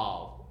 F.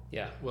 Paul.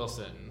 Yeah.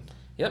 Wilson.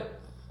 Yep.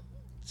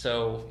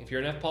 So, if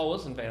you're an F. Paul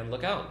Wilson fan,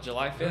 look out.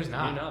 July 5th, new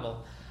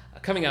novel.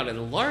 Coming out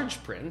in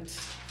large print,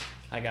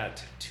 I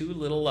got 2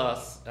 little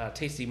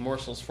tasty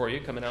morsels for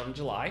you coming out in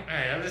July. All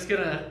right, I'm just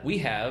going to... We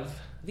have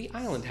The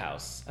Island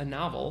House, a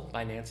novel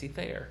by Nancy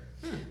Thayer.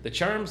 The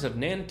charms of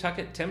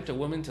Nantucket tempt a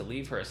woman to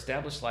leave her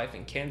established life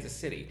in Kansas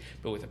City,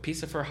 but with a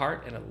piece of her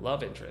heart and a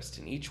love interest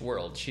in each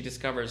world, she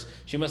discovers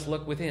she must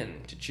look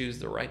within to choose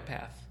the right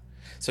path.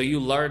 So you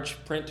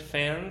large print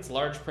fans,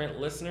 large print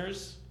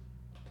listeners,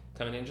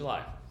 coming in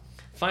July.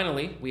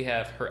 Finally, we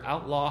have Her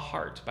Outlaw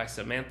Heart by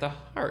Samantha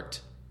Hart.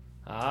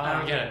 I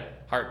don't get it.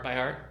 Heart by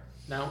Heart?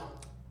 No.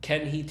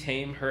 Can he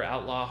tame her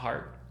outlaw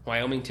heart?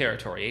 Wyoming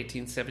Territory,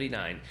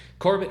 1879.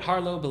 Corbett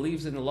Harlow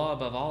believes in the law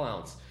above all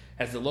else.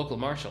 As the local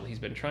marshal, he's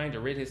been trying to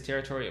rid his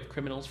territory of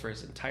criminals for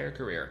his entire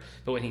career.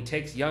 But when he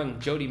takes young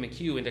Jody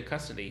McHugh into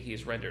custody, he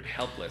is rendered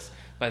helpless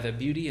by the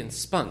beauty and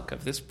spunk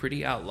of this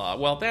pretty outlaw.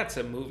 Well, that's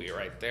a movie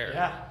right there.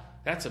 Yeah.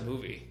 That's a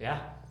movie.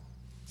 Yeah.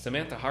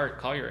 Samantha Hart,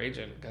 call your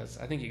agent, because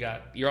I think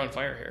you're on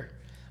fire here.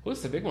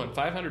 What's the big one?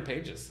 500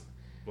 pages.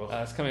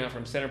 It's coming out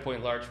from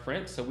Centerpoint Large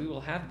Print, so we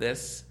will have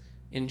this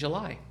in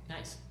July.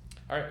 Nice.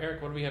 All right,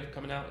 Eric, what do we have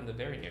coming out in the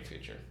very near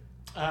future?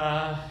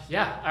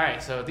 Yeah. All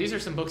right, so these are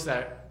some books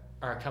that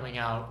are coming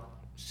out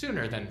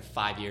sooner than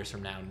 5 years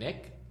from now,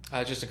 Nick.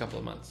 Just a couple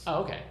of months.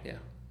 Oh, okay. Yeah.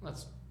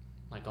 That's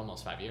like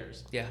almost 5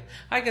 years. Yeah.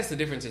 I guess the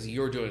difference is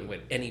you're doing what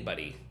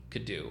anybody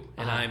could do,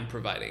 and I'm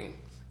providing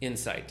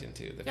insight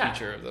into the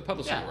future of the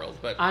publishing world.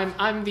 But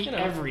I'm the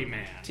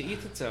everyman. To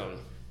each its own.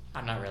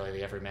 I'm not really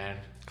the everyman.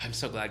 I'm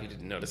so glad you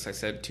didn't notice I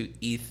said to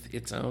eth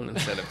its own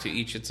instead of to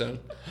each its own.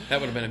 That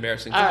would have been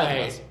embarrassing. All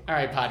right,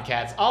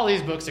 Podcats. All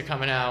these books are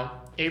coming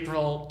out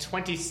April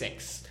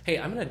 26th. Hey,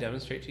 I'm going to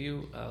demonstrate to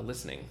you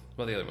listening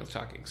while the other one's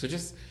talking. So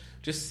just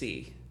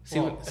see.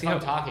 If I'm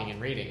talking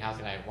and reading, how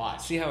can I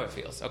watch? See how it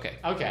feels. Okay.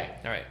 All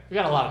right. We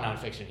got a lot of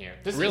nonfiction here.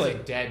 This really? is a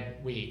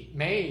dead week.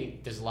 May,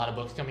 there's a lot of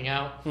books coming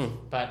out,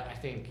 but I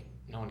think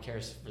no one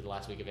cares for the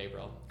last week of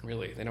April.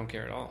 Really? They don't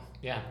care at all?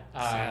 Yeah.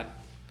 Sad.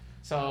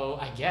 So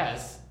I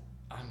guess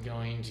I'm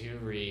going to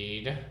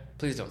read...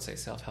 Please don't say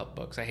self-help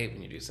books. I hate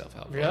when you do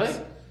self-help really? books.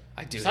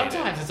 I do.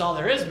 Sometimes it's all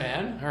there is,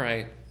 man. All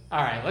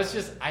right, let's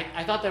just...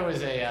 I thought there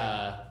was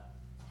a...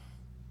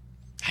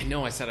 I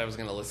know I said I was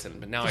going to listen,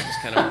 but now I just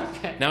kind of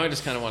okay. Now I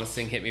just kind of want to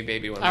sing "Hit Me,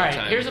 Baby" one more time. All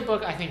right, here's a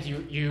book I think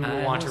you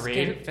will want to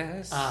read.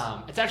 It's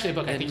actually a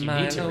book I think you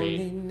need to read.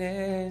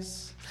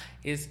 Loneliness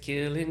is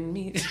killing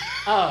me.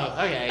 Oh,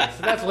 okay,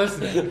 so that's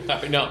listening.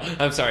 No,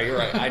 I'm sorry, you're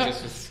right. I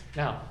just was.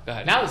 No. Go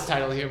ahead. Now this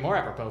title is even more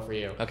apropos for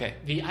you. Okay.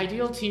 The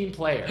Ideal Team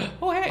Player.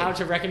 Oh, hey. How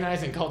to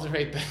recognize and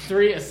cultivate the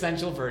 3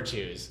 essential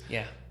virtues.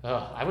 Yeah.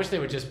 Oh, I wish they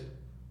would just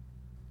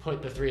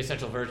put the 3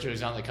 essential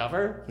virtues on the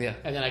cover. Yeah.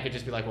 And then I could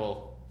just be like,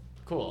 well,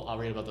 cool, I'll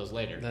read about those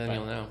later. Then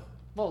you'll know.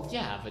 Well,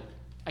 yeah, but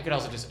I could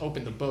also just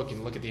open the book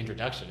and look at the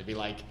introduction. It'd be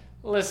like,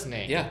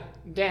 listening,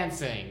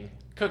 dancing,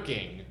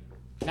 cooking.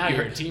 Now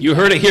you're a team. You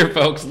heard it here,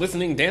 folks.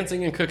 Listening,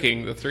 dancing, and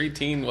cooking. The 3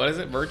 teen, what is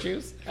it,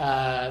 virtues?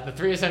 The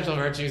 3 essential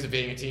virtues of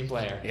being a team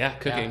player. Yeah,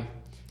 cooking.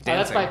 Yeah.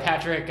 That's by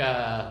Patrick...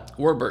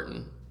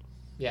 Warburton.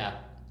 Yeah.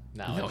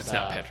 No, it's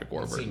not Patrick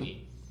Warburton.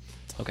 Mancini.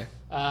 Okay.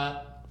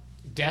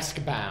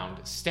 Desk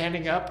Bound,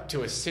 Standing Up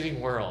to a Sitting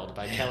World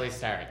by Kelly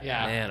Starrett.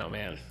 Yeah. Man, oh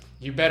man.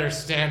 You better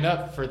stand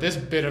up for this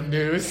bit of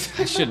news.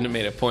 I shouldn't have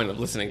made a point of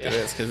listening to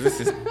this because this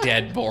is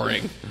dead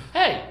boring.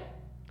 Hey,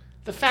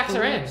 the facts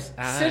are in.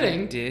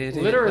 Sitting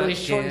literally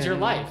shortens your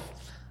life.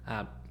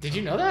 Did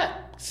you know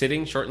that?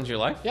 Sitting shortens your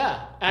life?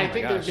 Yeah. And I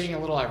think they're being a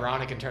little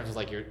ironic in terms of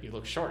like you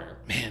look shorter.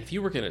 Man, if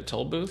you work in a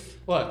toll booth,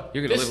 look,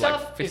 you're going to live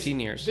like 15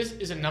 years. This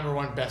is a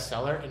 #1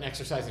 bestseller in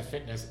exercise and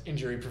fitness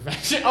injury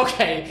prevention.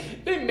 Okay,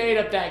 they made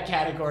up that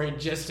category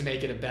just to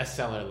make it a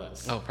bestseller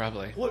list. Oh,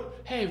 probably.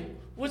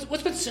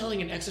 What's been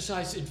selling in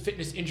exercise and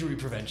fitness injury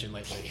prevention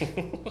lately?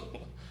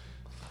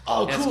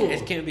 Oh, cool.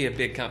 It can't be a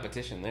big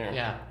competition there.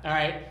 Yeah. All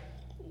right.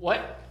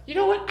 What? You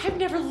know what? I've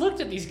never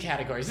looked at these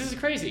categories. This is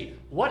crazy.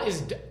 What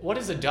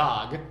is a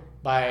Dog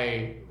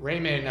by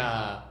Raymond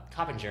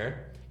Coppinger?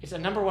 It's a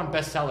 #1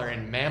 bestseller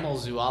in mammal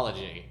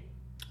zoology.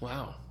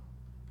 Wow.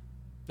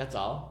 That's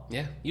all.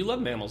 Yeah. You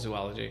love mammal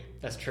zoology.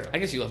 That's true. I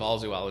guess you love all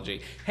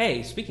zoology.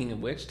 Hey, speaking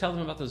of which, tell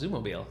them about the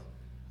Zoomobile.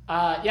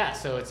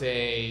 So it's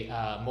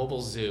a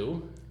mobile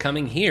zoo.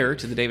 Coming here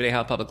to the David A.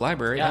 Howe Public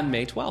Library on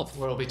May 12th.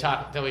 Where they'll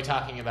be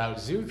talking about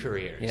zoo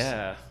careers.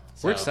 Yeah.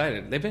 We're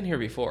excited. They've been here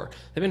before.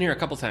 They've been here a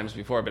couple times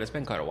before, but it's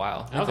been quite a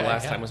while. I think the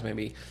last time was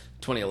maybe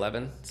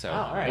 2011. So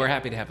we're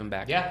happy to have them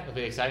back. Yeah, it'll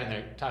be exciting.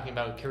 They're talking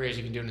about careers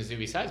you can do in a zoo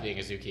besides being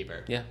a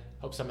zookeeper. Yeah.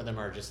 Hope some of them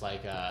are just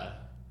like an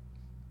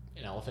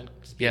elephant.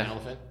 Just be an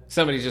elephant.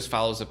 Somebody just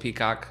follows a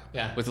peacock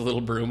with a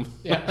little broom.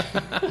 Yeah.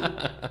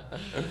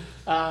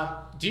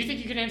 Do you think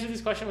you can answer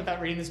this question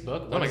without reading this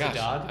book? What is a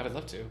dog? I would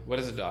love to. What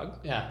is a dog?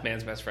 Yeah.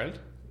 Man's best friend?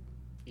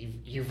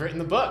 You've written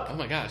the book. Oh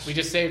my gosh. We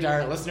just saved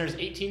our listeners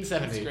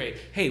 1870. That's great.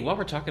 Hey, while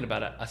we're talking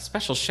about a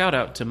special shout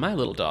out to my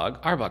little dog,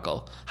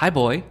 Arbuckle. Hi,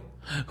 boy.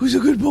 Who's a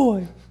good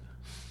boy?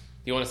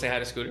 You want to say hi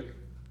to Scooter?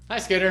 Hi,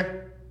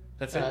 Scooter.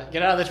 That's it?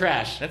 Get out of the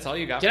trash. That's all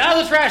you got? Get out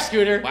of the trash,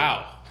 Scooter.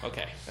 Wow.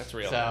 Okay, that's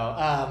real.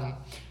 So,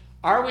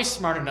 Are We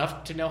Smart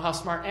Enough to Know How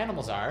Smart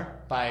Animals Are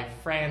by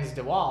Franz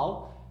de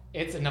Waal.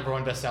 It's a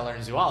 #1 bestseller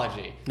in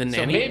zoology. The nanny?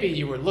 So maybe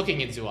you were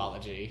looking in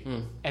zoology,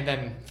 and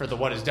then for the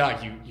What is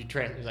Dog,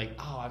 you're like,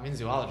 oh, I'm in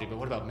zoology, but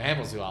what about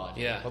mammal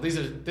zoology? Yeah. Well, this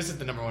is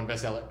the #1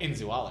 bestseller in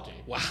zoology.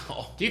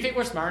 Wow. Do you think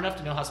we're smart enough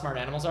to know how smart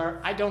animals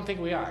are? I don't think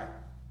we are.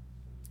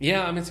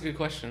 Yeah, I mean, it's a good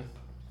question.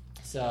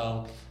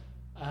 So,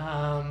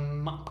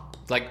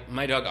 like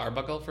my dog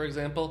Arbuckle, for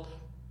example,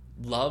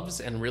 loves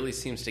and really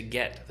seems to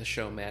get the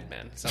show Mad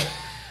Men. So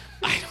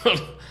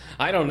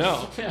I don't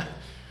know. Yeah.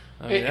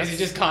 I mean, is he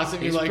just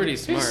constantly he's like, pretty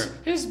smart.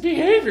 His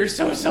behavior's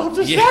so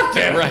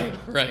self-destructive. Yeah,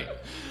 right.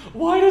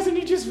 Why doesn't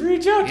he just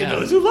reach out to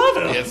those who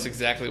love him? That's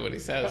exactly what he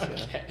says.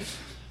 Okay.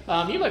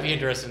 Yeah. You might be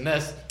interested in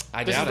this.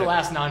 This is the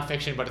last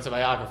nonfiction, but it's a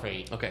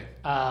biography. Okay.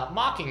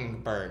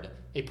 Mockingbird,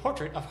 a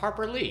portrait of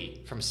Harper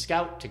Lee, from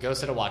Scout to Go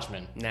Set a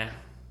Watchman. Nah.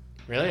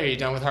 Really? Are you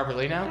done with Harper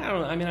Lee now?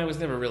 I was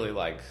never really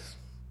like...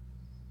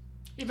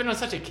 You've been on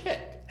such a kick.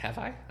 Have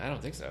I? I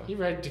don't think so. You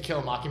read To Kill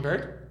a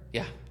Mockingbird?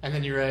 Yeah. And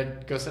then you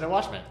read Go Set a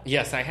Watchman?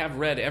 Yes, I have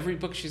read every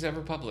book she's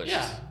ever published.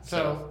 Yeah.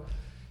 So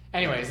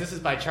anyways, this is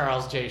by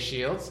Charles J.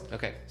 Shields.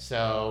 Okay.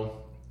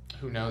 So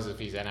who knows if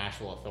he's an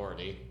actual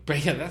authority.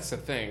 But yeah, that's the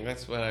thing.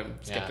 That's what I'm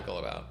skeptical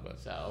about.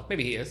 But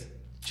maybe he is.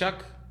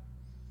 Chuck,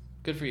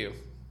 good for you.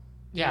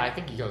 Yeah, I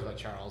think he goes by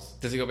Charles.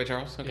 Does he go by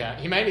Charles? Okay. Yeah,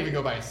 he might even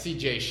go by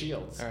C.J.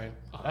 Shields. All right.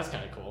 Oh, that's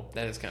kind of cool.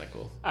 That is kind of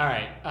cool. All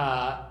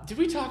right. Did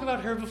we talk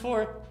about her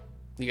before?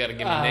 You got to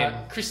give me a name.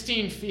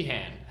 Christine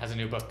Feehan has a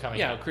new book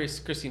coming out. Yeah,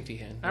 Christine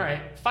Feehan. All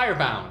right.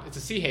 Firebound. It's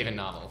a Sea Haven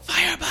novel.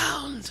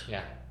 Firebound.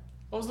 Yeah.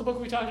 What was the book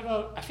we talked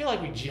about? I feel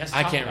like we just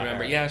I talked can't about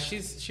remember. her. Yeah,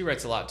 she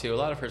writes a lot too. A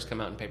lot of hers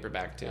come out in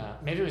paperback too.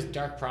 Maybe it was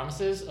Dark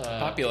Promises.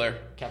 Popular.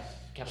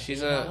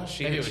 She's a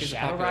Shadow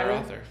popular Rider?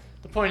 author.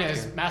 The point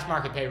is, mass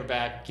market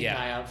paperback. Keep an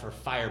eye out for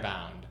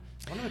Firebound.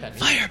 I wonder what that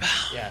means.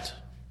 Firebound. Yeah.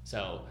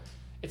 So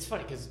it's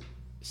funny because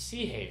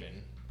Sea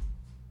Haven,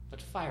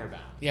 but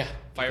Firebound. Yeah,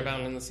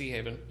 Firebound in the Sea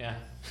Haven. Yeah.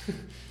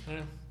 I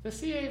know. The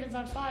Sea Haven's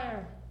on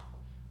fire.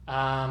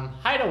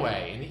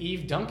 Hideaway, an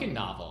Eve Duncan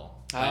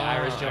novel by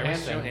Iris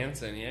Johansson. Iris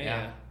Johansson,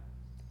 yeah.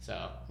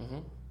 So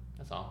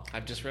that's all.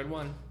 I've just read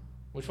one.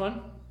 Which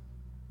one?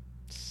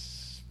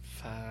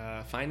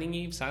 Finding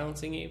Eve,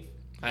 Silencing Eve.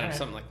 I don't know,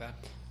 something like that.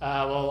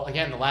 Well,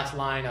 again, the last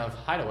line of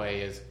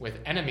Hideaway is, with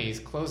enemies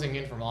closing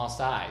in from all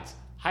sides,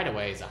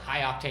 Hideaway is a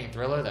high-octane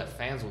thriller that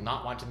fans will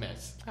not want to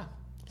miss. Oh,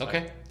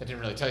 okay. That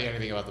didn't really tell you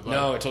anything about the book.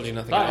 No, it told you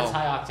nothing but at all. It's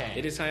high-octane.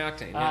 It is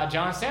high-octane, yeah.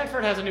 John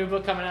Sanford has a new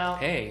book coming out.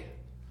 Hey,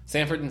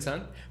 Sanford and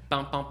Son.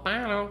 You're not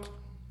going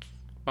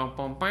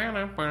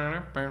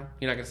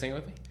to sing it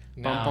with me?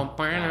 No.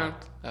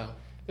 Oh.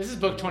 This is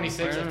book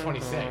 26 of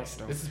 26.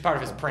 This is part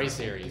of his Prey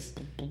series.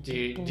 Can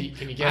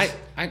you guess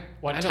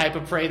what type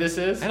of Prey this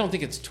is? I don't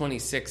think it's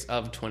 26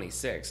 of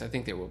 26. I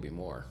think there will be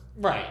more.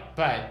 Right,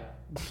 but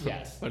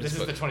yes. This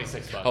is the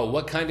 26th book. Oh,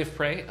 what kind of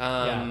prey?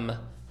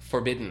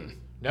 Forbidden.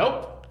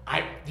 Nope.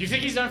 Do you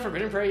think he's done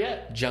Forbidden Prey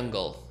yet?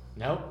 Jungle.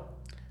 Nope.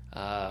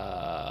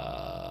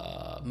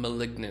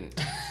 Malignant.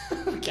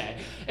 Okay.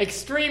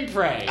 Extreme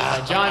Prey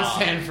by John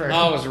Sanford.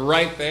 Oh, it was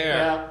right there.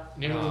 Yeah.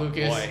 New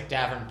Lucas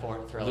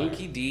Davenport thriller.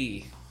 Lukey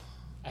D.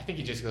 I think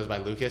he just goes by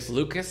Lucas.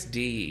 Lucas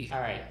D. All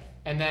right.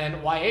 And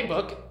then YA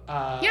book.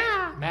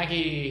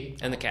 Maggie.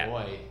 And the cat.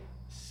 Boy.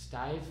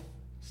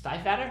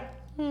 Stiefvater?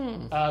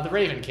 The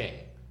Raven King.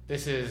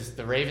 This is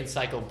the Raven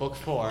Cycle book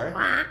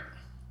 4.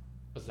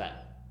 What's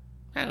that?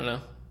 I don't know.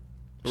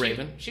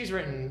 Raven. She's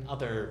written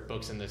other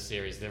books in this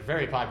series. They're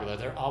very popular.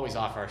 They're always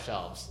off our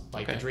shelves.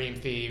 Like The Dream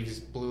Thieves,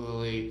 Blue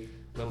Lily,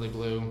 Lily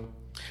Blue.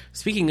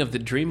 Speaking of the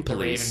Dream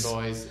Police, the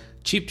Raven Boys.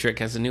 Cheap Trick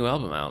has a new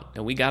album out,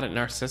 and we got it in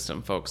our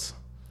system, folks.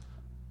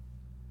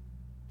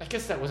 I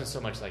guess that wasn't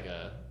so much like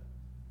a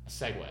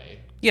segue.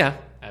 Yeah.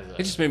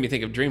 It just made me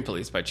think of Dream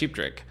Police by Cheap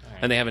Trick,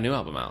 and they have a new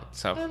album out.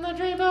 So. And the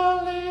Dream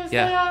Police, they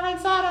are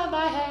inside of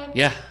my head.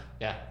 Yeah.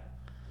 Yeah.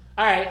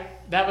 All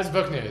right, that was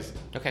book news.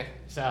 Okay.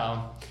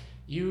 So,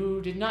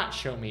 you did not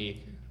show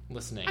me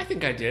listening. I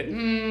think I did.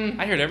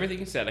 I heard everything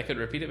you said. I could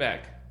repeat it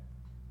back.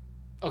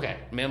 Okay.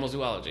 Mammal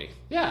Zoology.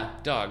 Yeah.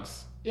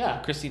 Dogs.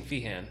 Yeah. Christine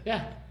Feehan.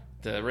 Yeah.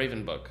 The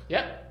Raven book.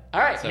 Yep.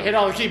 All right, you hit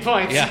all the key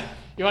points. Yeah.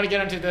 You want to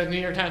get onto the New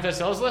York Times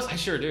bestsellers list? I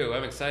sure do.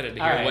 I'm excited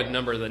to hear what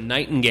number The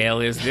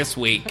Nightingale is this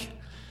week.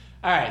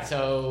 All right,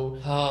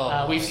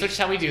 so we've switched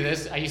how we do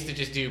this. I used to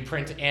just do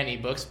print and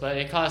ebooks, but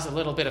it caused a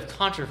little bit of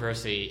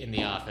controversy in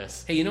the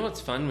office. Hey, you know what's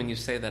fun? When you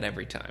say that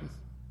every time.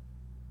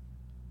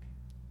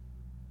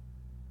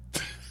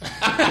 All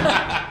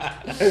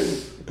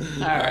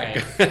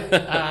right.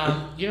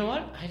 You know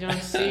what? I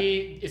don't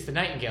see... It's The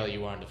Nightingale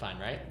you wanted to find,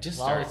 right?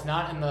 It's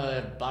not in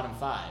the bottom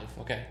 5.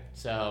 Okay.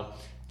 So...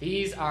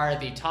 These are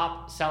the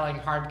top-selling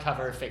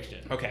hardcover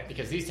fiction. Okay.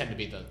 Because these tend to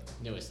be the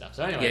newest stuff.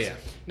 So anyways, yeah.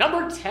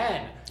 Number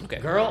 10. Okay.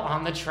 Girl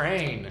on the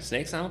Train.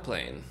 Snakes on a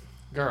plane.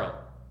 Girl.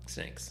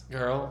 Snakes.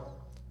 Girl.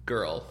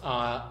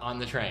 On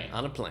the train.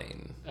 On a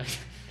plane.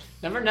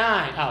 Number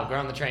 9. Oh, Girl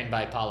on the Train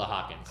by Paula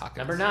Hawkins.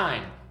 Number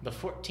 9. The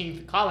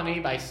 14th Colony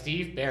by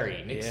Steve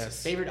Berry.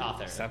 Nick's favorite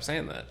author. Stop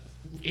saying that.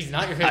 He's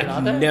not your favorite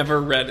author? I've never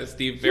read a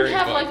Steve Berry book. You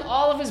have like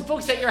all of his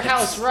books at your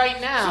house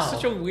right now. It's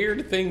just such a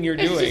weird thing you're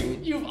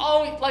doing. You've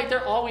always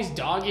they're always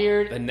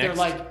dog-eared. The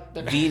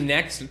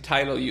next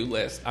title you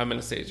list, I'm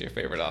gonna say is your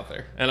favorite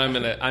author, and I'm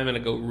gonna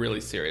go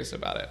really serious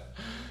about it.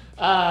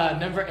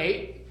 Number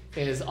 8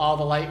 is All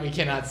the Light We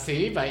Cannot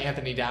See by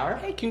Anthony Dower.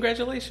 Hey,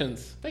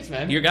 congratulations! Thanks,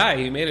 man. Your guy,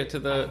 you made it to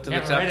the top 10.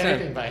 Never read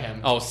anything by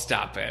him. Oh,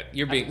 stop it!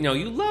 You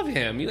love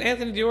him. You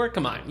Anthony Dower.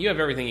 Come on, you have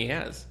everything he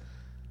has.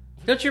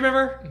 Don't you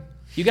remember?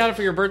 You got it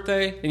for your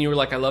birthday, and you were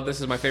like, I love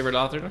this is my favorite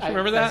author. Don't you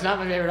remember that? That's not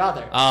my favorite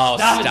author. Oh,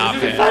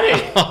 stop it.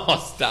 Funny.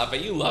 Oh, stop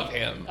it. You love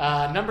him.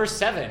 Number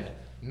 7,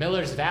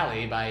 Miller's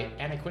Valley by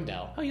Anna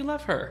Quindel. Oh, you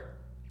love her.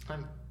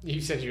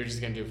 You said you were just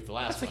going to do it for the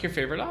last That's like your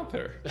favorite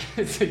author.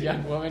 It's a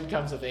young woman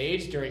comes of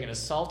age during an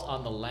assault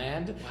on the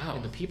land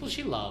and the people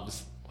she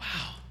loves.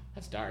 Wow.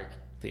 That's dark.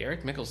 The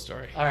Eric Mickle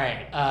story. All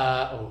right.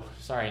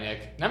 Sorry,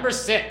 Nick. Number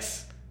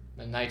 6.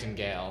 The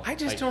Nightingale by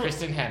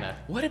Kristen Hanna.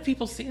 What do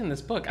people see in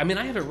this book? I mean,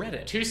 I haven't read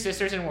it. 2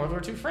 sisters in World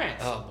War II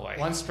France. Oh boy.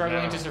 One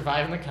struggling to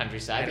survive in the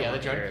countryside, the other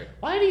joining.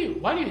 Why do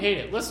you hate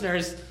it?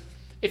 Listeners,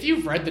 if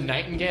you've read The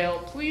Nightingale,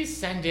 please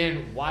send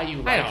in why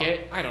you like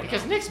it. I don't know.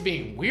 Because Nick's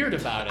being weird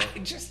about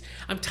it.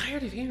 I'm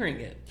tired of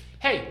hearing it.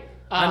 Hey,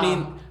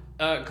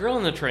 Girl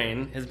on the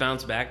Train has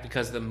bounced back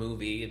because of the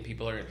movie and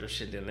people are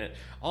interested in it.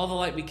 All the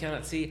Light We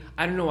Cannot See,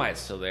 I don't know why it's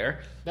still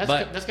there. That's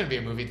going to be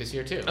a movie this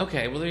year, too.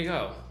 Okay, well, there you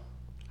go.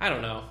 I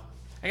don't know.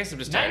 I guess I'm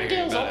just tired of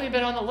hearing Nightingale's about only it.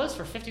 been on the list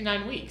for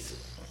 59 weeks.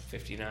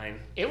 59.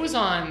 It was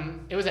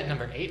at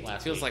number 8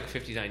 last Feels week. like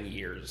 59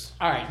 years.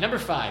 All right, number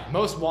 5,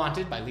 Most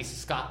Wanted by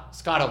Lisa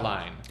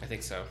Scottoline. I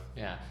think so.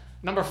 Yeah.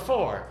 Number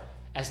 4,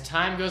 As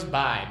Time Goes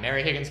By,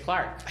 Mary Higgins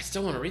Clark. I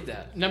still want to read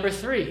that. Number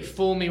 3,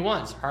 Fool Me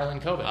Once, Harlan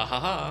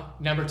Coben.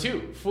 Number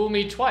 2, Fool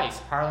Me Twice,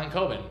 Harlan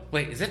Coben.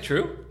 Wait, is that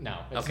true? No,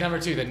 it's Okay. number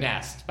 2, The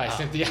Nest by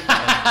Cynthia.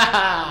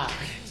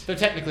 So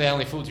technically, I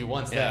only fooled you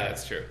once there. Yeah,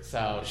 that's true.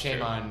 So That's shame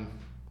true. on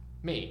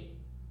me.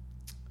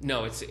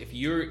 No, it's if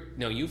you're...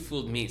 No, you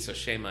fooled me, so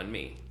shame on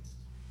me.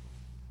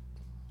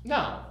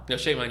 No. No,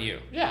 shame on you.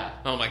 Yeah.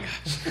 Oh my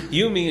gosh.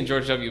 You, me, and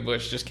George W.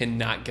 Bush just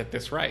cannot get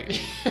this right.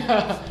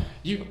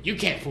 You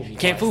can't fool me.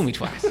 Can't fool me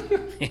twice.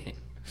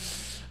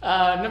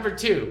 Number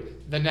 2,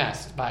 The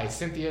Nest by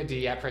Cynthia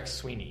D'Aprix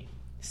Sweeney.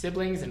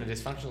 Siblings in a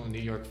dysfunctional New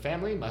York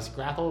family must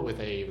grapple with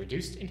a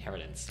reduced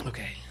inheritance.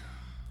 Okay.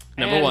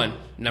 Number And one.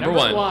 Number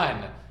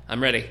one.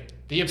 I'm ready.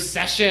 The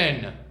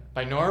Obsession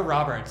by Nora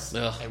Roberts.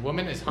 Ugh. A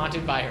woman is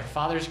haunted by her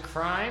father's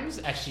crimes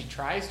as she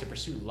tries to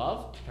pursue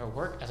love in her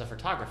work as a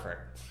photographer.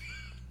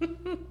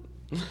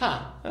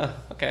 Huh.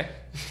 Okay.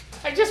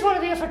 I just want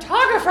to be a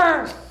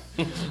photographer!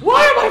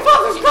 Why are my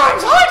father's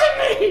crimes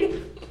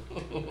haunting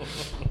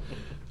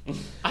me?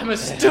 I'm a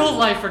still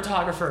life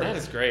photographer. That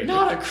is great.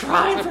 Not a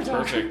crime That's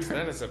photographer. perfect.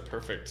 That is a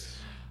perfect...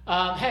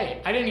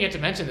 Hey, I didn't get to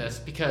mention this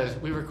because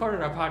we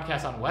recorded our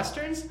podcast on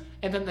Westerns,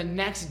 and then the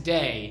next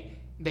day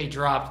they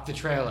dropped the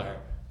trailer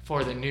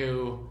for the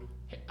new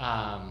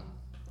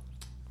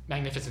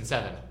Magnificent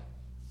Seven.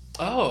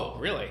 Oh,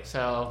 really?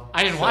 So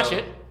I didn't watch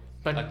it,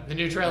 but the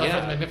new trailer yeah.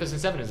 for the Magnificent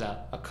Seven is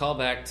out. A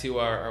callback to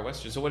our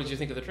Western. So what did you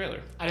think of the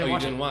trailer? I didn't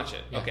watch you it. didn't watch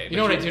it. Yeah. Okay. You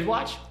know what I did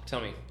watch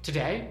Tell me.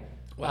 today?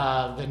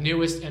 What? The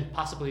newest and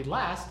possibly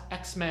last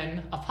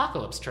X-Men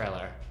Apocalypse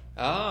trailer.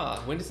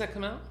 When does that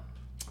come out?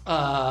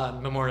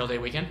 Memorial Day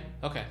weekend.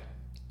 Okay.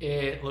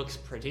 It looks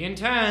pretty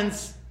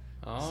intense.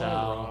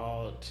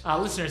 All right.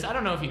 Listeners, I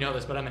don't know if you know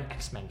this, but I'm an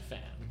X-Men fan.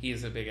 He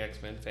is a big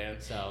X-Men fan.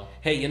 So,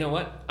 hey, you know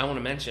what? I want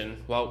to mention,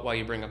 while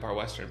you bring up our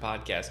Western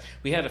podcast,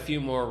 we had a few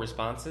more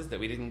responses that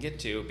we didn't get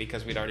to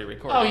because we'd already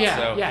recorded. oh yeah,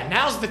 So yeah.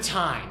 Now's the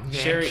time.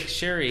 Nick.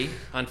 Sherry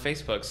on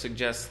Facebook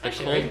suggests Hi,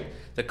 Sherry.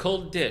 The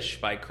Cold Dish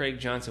by Craig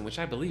Johnson, which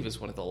I believe is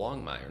one of the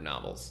Longmire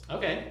novels.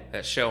 Okay.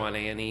 That show on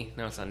A&E.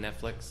 Now it's on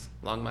Netflix.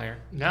 Longmire.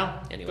 No.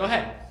 Anyway. Go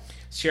ahead.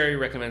 Sherry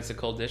recommends The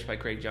Cold Dish by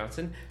Craig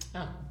Johnson.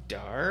 Oh.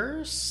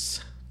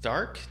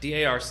 Dark?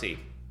 D-A-R-C.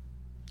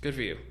 Good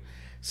for you.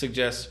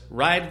 Suggests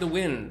Ride the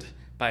Wind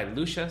by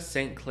Lucia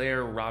St.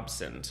 Clair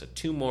Robson. So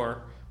 2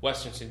 more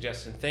Western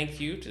suggestions.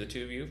 Thank you to the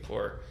 2 of you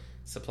for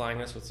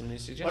supplying us with some new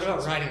suggestions. What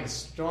about Riding the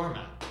Storm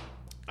Out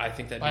I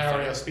think that'd be by fine.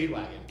 REO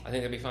Speedwagon? I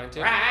think that'd be fine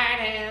too.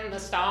 Riding the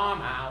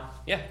storm out,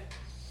 Yeah.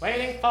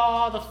 waiting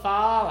for the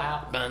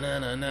fallout.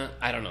 Ba-na-na-na.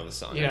 I don't know the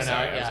song. You don't I'm know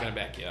sorry. it, I was yeah. going to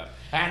back you up.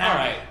 And All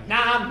right.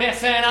 now I'm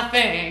missing a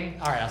thing.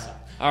 All right, I'll stop.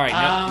 All right,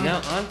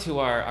 now on to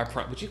our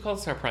would you call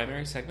this our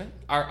primary segment?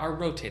 Our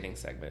rotating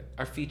segment,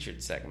 our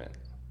featured segment.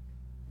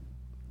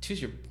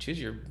 Choose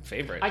your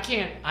favorite. I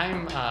can't.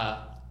 I'm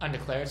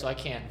undeclared, so I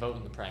can't vote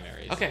in the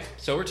primaries. Okay,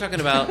 so we're talking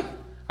about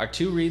our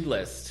 2-read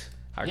list.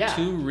 Our Yeah.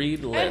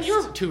 2-read list. And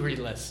your 2-read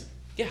list.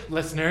 Yeah.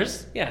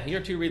 Listeners. Yeah,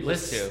 your 2-read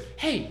list Lists. too.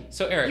 Hey,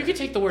 So Eric, you could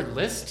take the word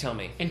list tell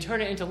me, and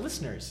turn it into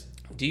listeners.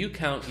 do you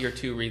count your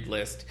 2-read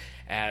list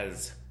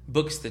as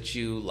books that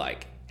you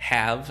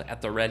have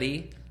at the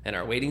ready and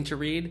are waiting to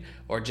read,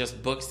 or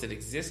just books that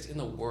exist in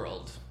the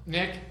world?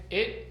 Nick,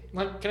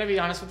 can I be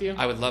honest with you?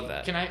 I would love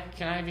that. Can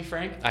I be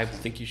frank? I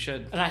think you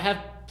should. And I have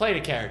played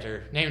a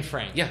character named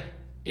Frank. Yeah.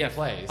 Yeah,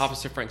 plays.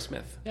 Officer Frank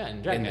Smith. Yeah,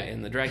 in Dragnet.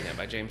 In the Dragnet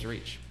by James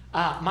Reach.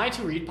 My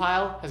to-read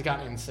pile has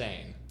gotten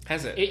insane.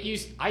 Has it?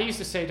 I used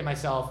to say to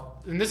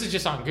myself, and this is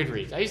just on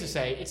Goodreads, I used to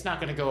say, it's not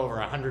going to go over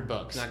 100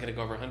 books. It's not going to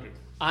go over 100.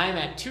 I'm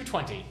at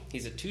 220.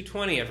 He's at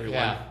 220, everyone.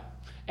 Yeah.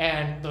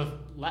 And the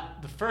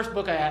first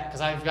book I had,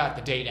 because I've got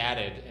the date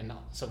added, and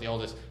so the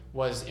oldest,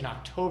 was in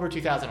October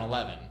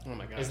 2011. Oh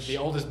my gosh. Is the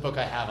oldest book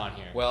I have on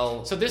here.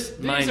 Well, so these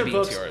mine are beats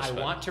books yours, I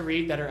but- want to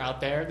read that are out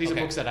there. These are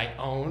Okay. books that I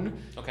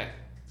own. Okay.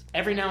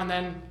 Every now and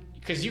then,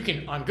 because you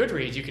can, on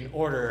Goodreads, you can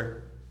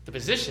order the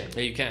position.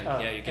 Yeah, you can.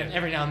 Yeah, you can. And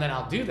every now and then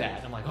I'll do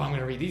that. I'm like, I'm going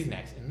to read these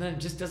next. And then it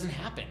just doesn't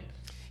happen.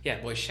 Yeah,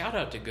 boy, shout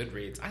out to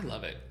Goodreads. I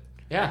love it.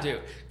 Yeah. I do.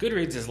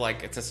 Goodreads is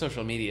it's a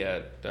social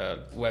media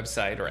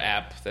website or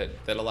app that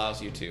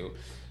allows you to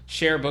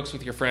share books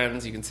with your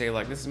friends. You can say,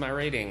 this is my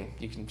rating.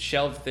 You can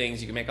shelve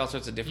things. You can make all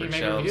sorts of different You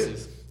can make shelves.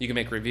 reviews. You can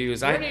make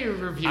reviews. Are there any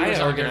reviewers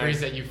on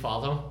Goodreads that you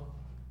follow?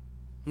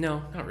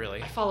 No, not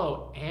really. I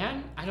follow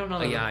Anne. I don't know.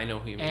 I know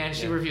who you mean. And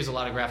she reviews a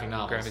lot of graphic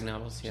novels. Graphic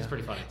novels, yeah. She's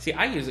pretty funny. See,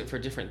 I use it for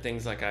different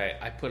things. Like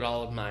I put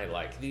all of my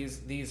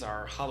these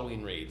are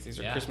Halloween reads. These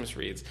are Christmas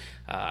reads.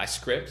 I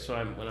script when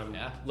I'm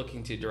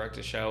looking to direct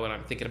a show and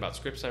I'm thinking about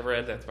scripts I've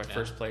read. That's my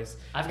first place.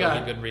 I've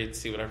got Goodreads.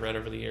 See what I've read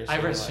over the years.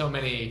 I've read so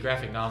many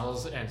graphic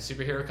novels and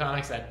superhero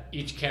comics that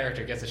each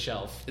character gets a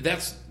shelf.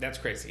 That's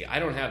crazy. I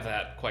don't have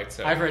that quite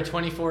so. I've read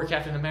 24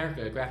 Captain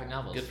America graphic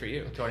novels. Good for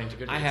you. According to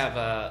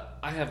Goodreads.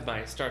 I have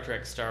my Star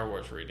Trek, Star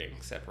Wars reading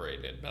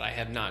separated, but I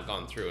have not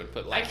gone through and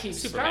put like I keep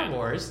Superman, Star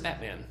Wars,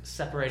 Batman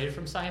separated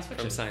from science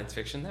fiction. From science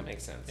fiction, that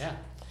makes sense. Yeah.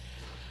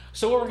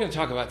 So what we're going to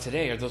talk about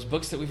today are those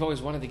books that we've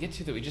always wanted to get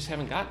to that we just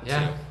haven't gotten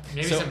to.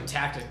 Maybe some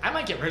tactics. I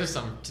might get rid of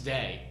some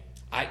today.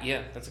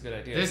 That's a good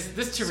idea.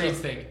 This to read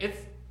thing,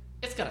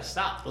 it's got to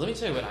stop. Well, let me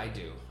tell you what I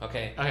do.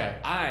 Okay.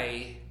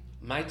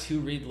 My to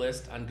read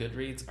list on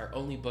Goodreads are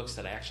only books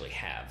that I actually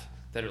have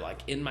that are like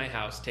in my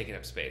house taking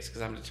up space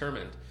because I'm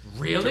determined to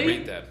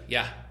read them.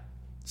 Yeah.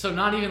 So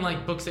not even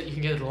like books that you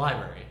can get at the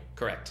library.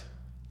 Correct.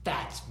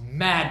 That's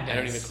madness. I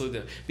don't even include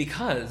them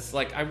because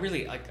like I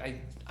really like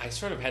I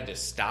sort of had to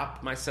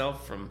stop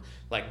myself from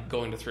like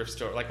going to thrift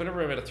store. Like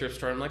whenever I'm at a thrift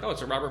store, I'm like, oh,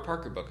 it's a Robert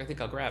Parker book. I think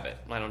I'll grab it.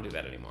 Well, I don't do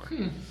that anymore.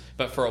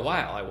 But for a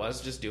while, I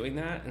was just doing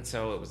that, and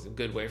so it was a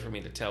good way for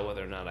me to tell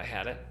whether or not I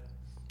had it.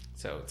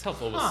 So it's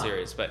helpful with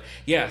series. But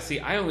yeah, see,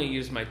 I only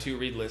use my to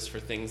read list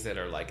for things that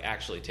are like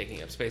actually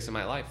taking up space in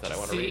my life that I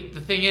want to read. The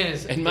thing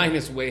is, and mine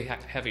is way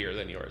heavier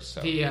than yours.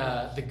 So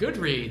the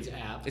Goodreads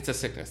app, it's a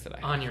sickness that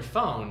I have. On your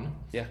phone.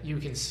 Yeah, you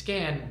can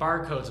scan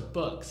barcodes of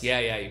books.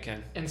 Yeah, you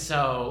can. And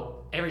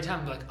so every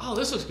time I'm like, oh,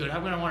 this looks good,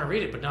 I'm going to want to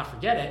read it, but not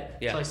forget it.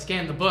 Yeah. So I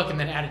scan the book and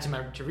then add it to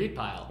my to read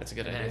pile. That's a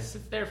good idea. And it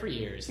sits there for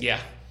years.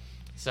 Yeah.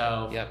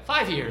 So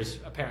 5 years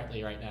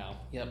apparently right now.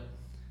 Yep.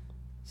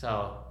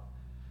 So.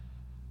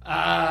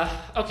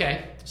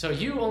 Okay, so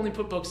you only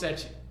put books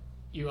that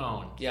you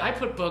own. Yeah. I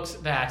put books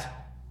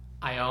that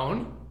I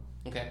own.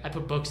 Okay. I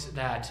put books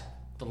that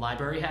the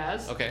library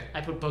has. Okay. I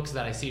put books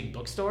that I see in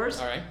bookstores.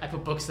 All right. I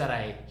put books that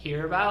I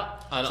hear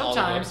about.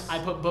 Sometimes I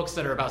put books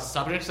that are about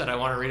subjects that I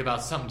want to read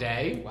about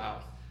someday.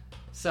 Wow.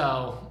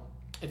 So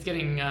it's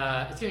getting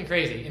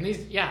crazy. And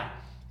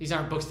these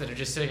aren't books that are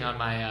just sitting on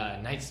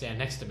my nightstand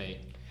next to me.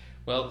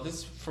 Well,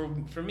 this for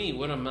me,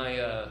 one of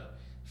my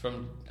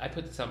I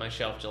put this on my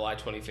shelf July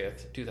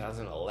 25th,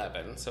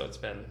 2011, so it's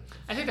been...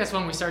 I think that's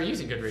when we started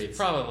using Goodreads.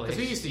 Probably. Because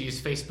we used to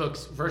use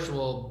Facebook's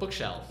virtual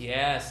bookshelf.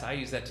 Yes, I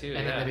use that too.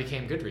 And then they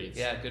became Goodreads.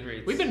 Yeah,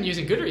 Goodreads. We've been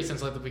using Goodreads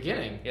since like the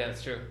beginning. Yeah,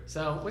 that's true.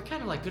 So we're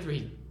kind of like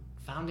Goodreads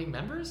founding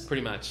members?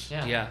 Pretty much,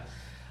 yeah.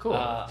 Cool.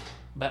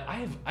 But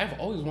I've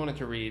always wanted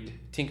to read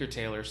Tinker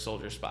Tailor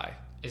Soldier Spy.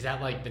 Is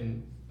that like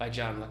been... By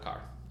John le Carré.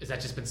 Is that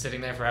just been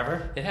sitting there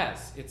forever? It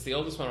has. It's the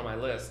oldest one on my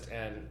list,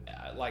 and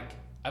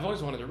I've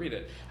always wanted to read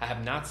it. I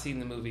have not seen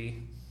the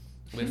movie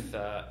with...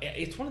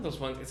 it's one of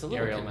those ones... It's a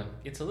little... Gary Oldman.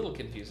 It's a little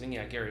confusing.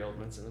 Yeah, Gary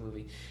Oldman's in the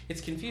movie.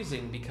 It's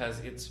confusing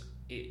because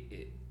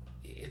it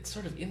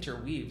sort of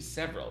interweaves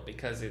several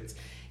because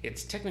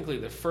it's technically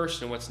the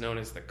first in what's known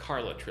as the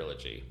Carla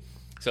trilogy.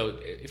 So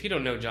if you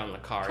don't know John le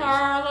Carré,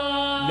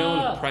 he's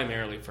known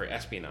primarily for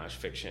espionage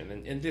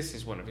fiction, and this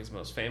is one of his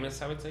most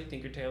famous, I would say,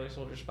 Tinker Tailor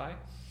Soldier Spy.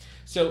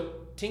 So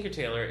Tinker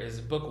Tailor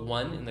is book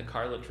 1 in the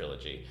Carla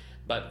trilogy.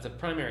 But the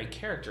primary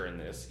character in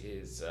this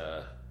is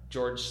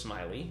George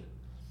Smiley,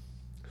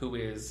 who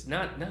is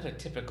not a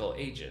typical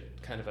agent,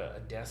 kind of a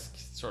desk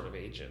sort of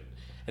agent.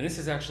 And this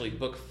is actually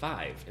book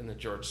 5 in the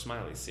George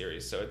Smiley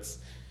series, so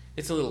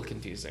it's a little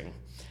confusing.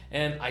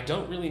 And I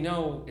don't really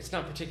know, it's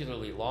not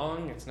particularly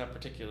long, it's not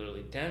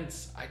particularly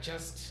dense, I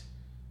just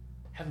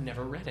have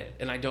never read it,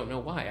 and I don't know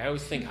why. I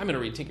always think, I'm going to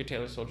read Tinker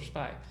Tailor Soldier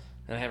Spy,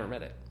 and I haven't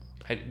read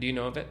it. Do you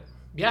know of it?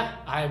 Yeah,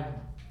 I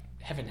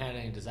haven't had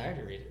any desire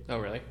to read it. Oh,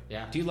 really?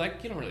 Yeah. You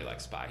don't really like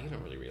spy. You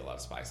don't really read a lot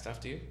of spy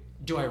stuff, do you?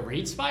 Do I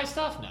read spy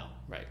stuff? No.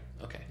 Right.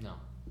 Okay. No.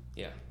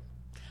 Yeah.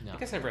 No. I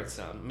guess I've read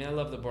some. I mean, I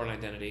love The Bourne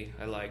Identity.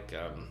 I like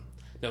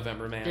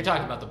November Man. You're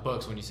talking about the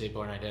books when you say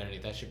Bourne Identity.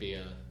 That should be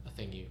a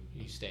thing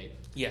you state.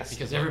 Yes.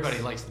 Because everybody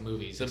likes the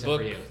movies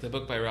for you. The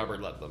book by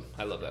Robert Ludlum.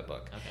 I love that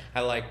book. Okay.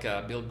 I like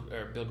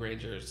Bill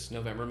Granger's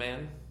November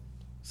Man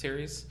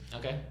series.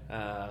 Okay.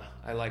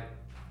 I like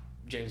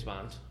James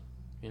Bond.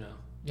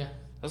 Yeah.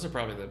 Those are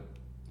probably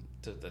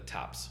the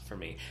tops for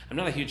me. I'm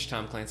not a huge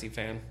Tom Clancy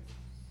fan.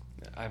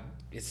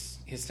 His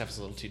stuff is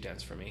a little too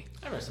dense for me.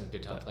 I read some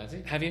good Tom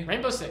Clancy. Have you?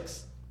 Rainbow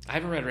Six. I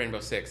haven't read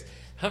Rainbow Six.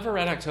 However,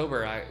 Red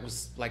October,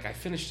 I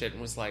finished it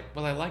and was like,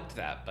 well, I liked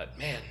that, but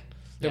man,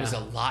 there was a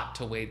lot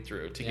to wade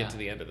through to get to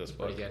the end of this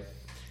book. Pretty good.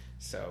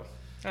 So,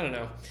 I don't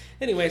know.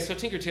 Anyway, so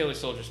Tinker Tailor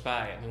Soldier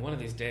Spy. I mean, one of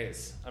these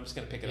days, I'm just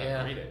going to pick it up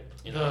and read it.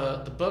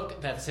 The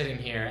book that's sitting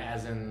here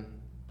as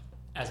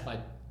my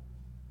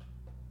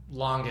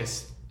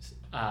longest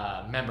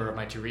member of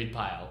my to-read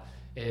pile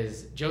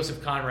is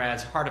Joseph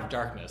Conrad's Heart of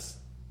Darkness.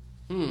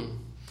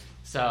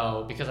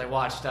 So, because I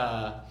watched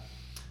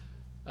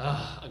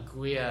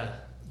Aguia,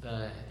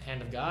 The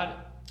Hand of God.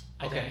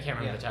 I can't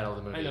remember the title of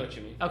the movie. I know what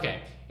you mean.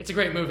 Okay. It's a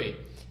great movie.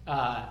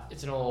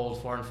 It's an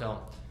old foreign film.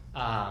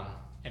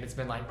 and it's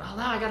been like, well,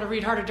 now I got to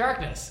read Heart of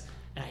Darkness,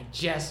 and I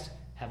just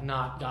have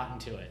not gotten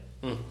to it.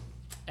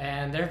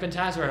 And there have been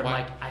times where I'm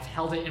like, I've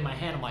held it in my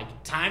hand. I'm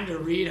like, time to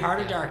read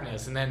Heart of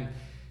Darkness, and then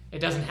it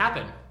doesn't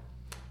happen.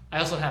 I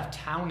also have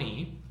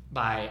Townie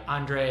by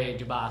Andre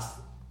Dubas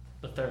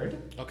III.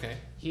 Okay.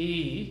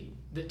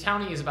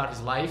 Townie is about his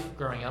life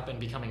growing up and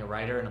becoming a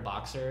writer and a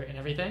boxer and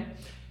everything.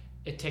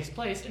 It takes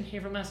place in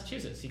Haverhill,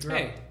 Massachusetts. He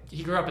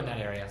grew up in that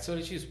area. So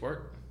did you,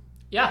 Sport?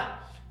 Yeah.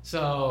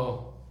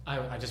 So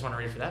I just want to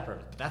read for that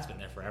purpose, but that's been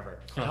there forever.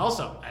 And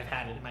also, I've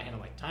had it in my hand.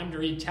 I'm like, time to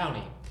read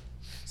Townie.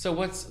 So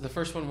what's the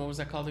first one? What was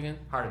that called again?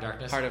 Heart of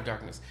Darkness. Heart of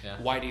Darkness. Yeah.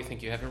 Why do you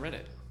think you haven't read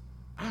it?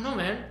 I don't know,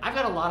 man. I've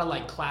got a lot of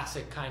like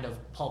classic kind of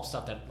pulp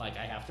stuff that like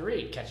I have to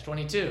read.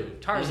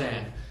 Catch-22,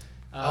 Tarzan.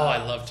 I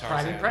love Tarzan.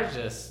 Pride and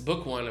Prejudice.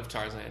 Book 1 of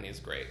Tarzan is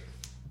great.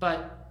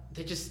 But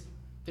they're just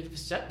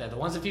set there. The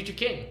Once a Future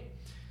King.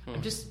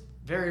 I'm just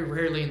very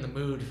rarely in the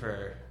mood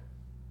for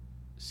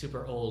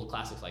super old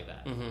classics like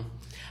that.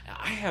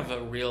 I have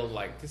a real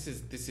this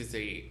is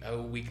a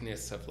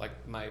weakness of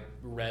like my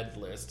read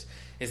list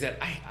is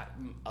that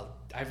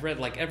I've read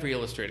like every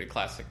illustrated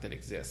classic that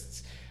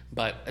exists,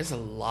 but there's a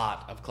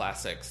lot of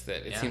classics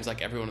that it seems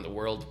like everyone in the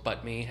world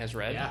but me has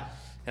read,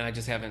 and I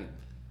just haven't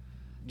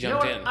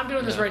jumped in. I'm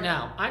doing this right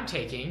now. I'm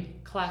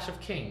taking Clash of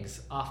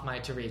Kings off my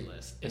to-read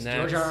list. It's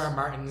George R.R.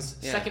 Martin's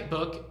second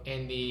book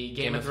in the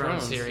Game of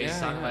Thrones series,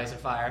 Song of Ice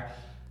and Fire.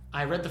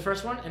 I read the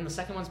first one, and the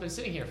second one's been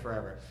sitting here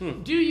forever.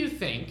 Do you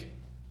think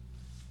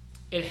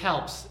it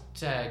helps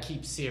to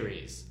keep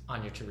series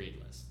on your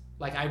to-read list?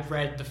 Like, I've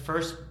read the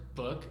first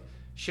book.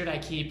 Should I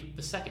keep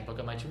the second book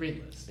on my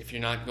to-read list? If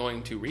you're not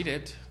going to read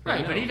it.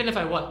 Right, but even if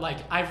I want, like,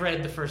 I've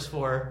read the first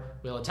 4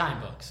 Wheel of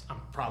Time books. I'm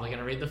probably going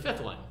to read the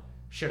 5th one.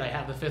 Should I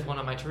have the 5th one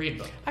on my to-read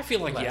book? I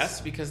feel like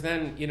yes, because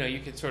then, you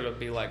can sort of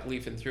be like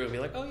leafing through and be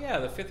like, oh yeah,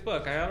 the 5th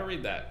book, I ought to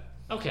read that.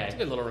 Okay. It's a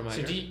good little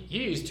reminder. So do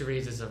you use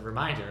to-reads as a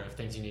reminder of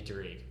things you need to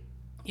read?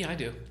 Yeah, I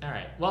do. All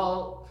right.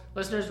 Well,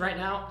 listeners, right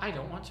now, I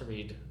don't want to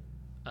read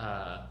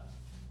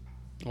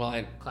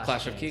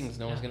Clash of Kings.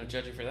 No one's going to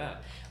judge you for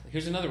that.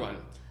 Here's another one.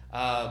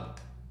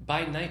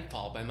 By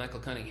Nightfall by Michael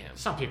Cunningham.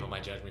 Some people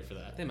might judge me for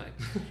that. They might.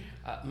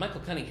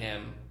 Michael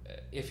Cunningham,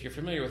 if you're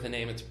familiar with the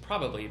name, it's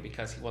probably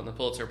because he won the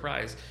Pulitzer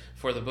Prize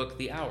for the book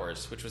The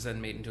Hours, which was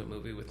then made into a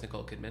movie with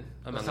Nicole Kidman,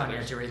 among others. What's on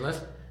your to-read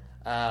list?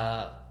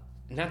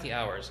 Not The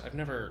Hours. I've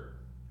never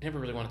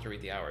really wanted to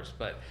read The Hours,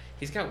 but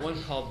he's got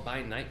one called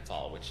By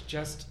Nightfall, which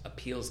just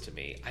appeals to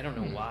me. I don't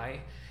know why.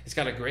 It's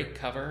got a great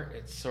cover.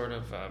 It's sort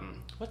of,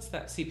 what's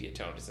that? Sepia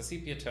toned. It's a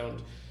sepia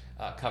toned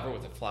cover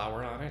with a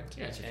flower on it.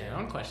 Yeah, it's your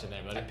own question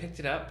there, buddy. I picked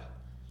it up.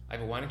 I've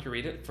been wanting to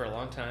read it for a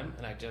long time,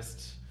 and I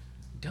just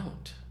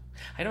don't.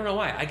 I don't know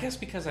why. I guess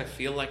because I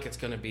feel like it's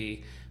going to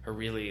be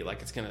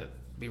it's going to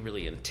be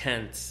really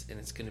intense, and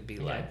it's going to be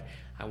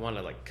I want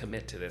to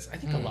commit to this. I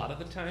think a lot of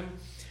the time,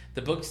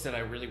 the books that I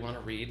really want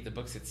to read, the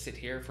books that sit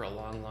here for a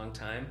long, long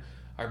time,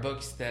 are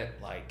books that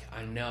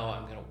I know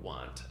I'm going to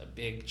want a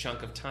big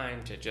chunk of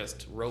time to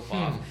just rope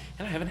off,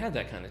 and I haven't had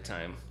that kind of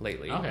time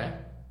lately. Okay.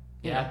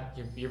 Yeah,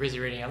 you're busy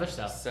reading other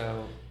stuff.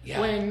 So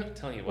I'm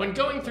telling you what. When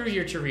going through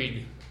your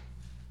to-read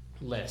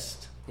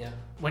list,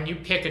 when you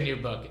pick a new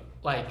book,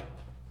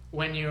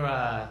 when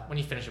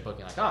you finish a book,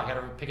 you're like, oh, I got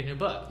to pick a new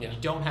book. And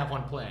you don't have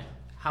one planned.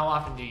 How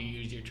often do you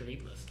use your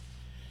to-read list,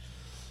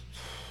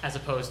 as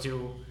opposed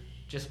to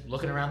just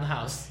looking around the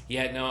house?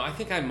 Yeah, no, I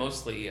think I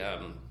mostly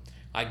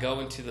I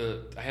go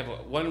into I have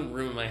one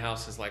room in my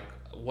house is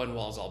one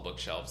wall's all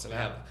bookshelves, and I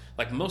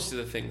have most of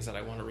the things that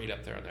I want to read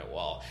up there on that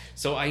wall.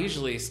 So I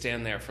usually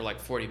stand there for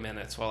 40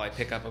 minutes while I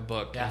pick up a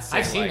book. Yeah,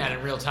 I've seen that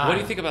in real time. What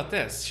do you think about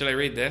this? Should I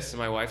read this? And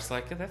my wife's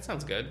like, yeah, that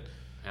sounds good.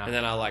 Yeah. And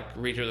then I'll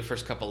read her the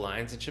first couple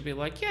lines, and she'll be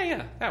like,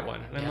 yeah, that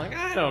one. And I'm like,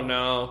 I don't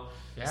know.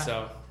 Yeah.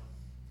 So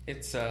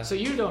it's So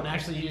you don't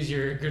actually use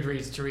your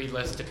Goodreads to read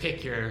list to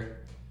pick your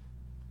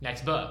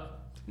next book?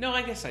 No,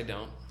 I guess I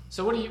don't.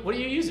 So what do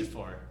you use it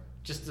for?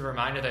 Just the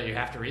reminder that you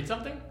have to read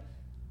something?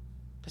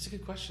 That's a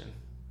good question.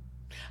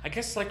 I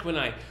guess when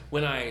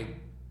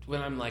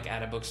I'm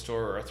at a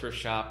bookstore or a thrift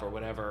shop or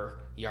whatever,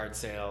 yard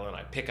sale, and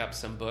I pick up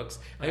some books,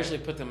 I usually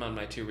put them on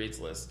my to-reads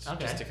list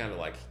just to kind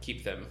of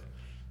keep them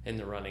in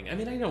the running. I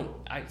mean,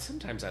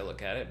 sometimes I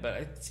look at it,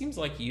 but it seems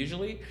like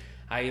usually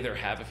I either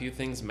have a few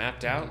things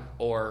mapped out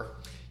or...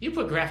 You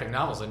put graphic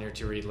novels on your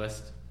to-read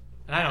list,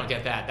 and I don't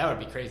get that. That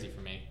would be crazy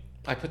for me.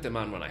 I put them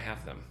on when I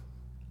have them.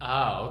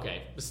 Oh,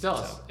 okay. But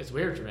still, it's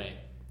weird for me.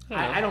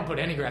 I don't put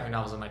any graphic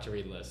novels on my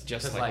to-read list.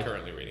 Just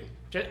currently reading.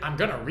 I'm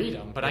going to read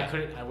them, but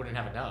I wouldn't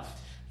have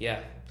enough. Yeah.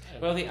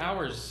 Well, The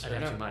Hours... I'd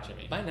have too much, I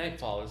mean. By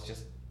Nightfall is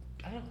just...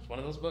 I don't know. It's one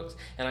of those books.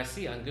 And I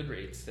see on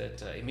Goodreads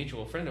that a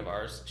mutual friend of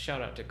ours,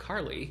 shout out to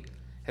Carly,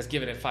 has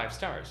given it 5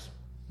 stars.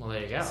 Well,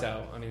 there you go.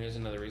 So, I mean, there's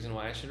another reason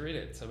why I should read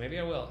it. So maybe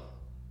I will.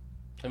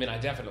 I mean, I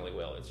definitely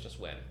will. It's just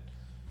when.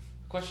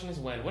 The question is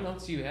when. What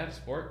else do you have,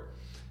 Sport?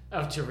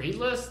 Of to-read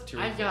list?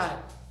 I've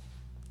got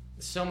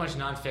so much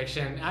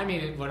nonfiction. I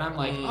mean, when I'm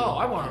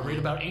I want to read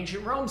about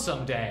ancient Rome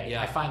someday,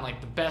 I find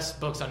the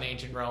best books on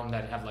ancient Rome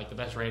that have the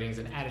best ratings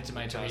and add it to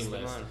my to-read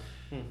list.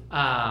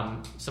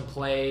 Some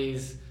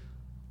plays,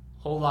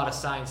 whole lot of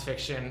science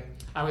fiction.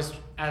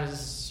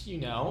 As you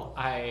know,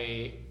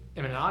 I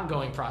am in an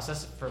ongoing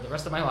process for the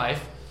rest of my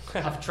life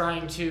of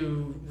trying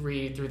to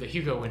read through the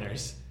Hugo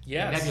winners,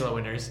 Nebula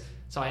winners.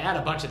 So I add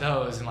a bunch of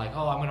those and like,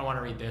 I'm going to want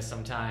to read this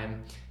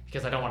sometime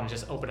because I don't want to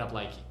just open up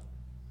like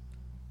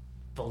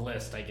the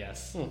list, I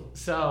guess.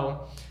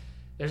 So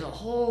there's a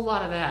whole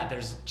lot of that.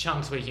 There's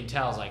chunks where you can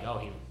tell it's like,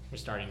 we're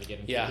starting to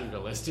get into the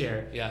Hugo list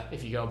here. Yeah.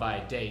 If you go by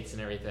dates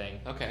and everything.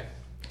 Okay.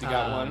 You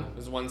got one?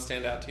 Does one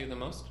stand out to you the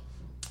most?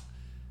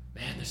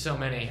 Man, there's so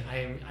many.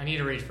 I need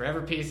to read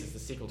Forever Peace. It's the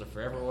sequel to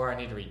Forever War. I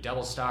need to read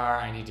Double Star.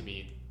 I need to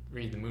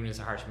read The Moon is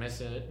a Harsh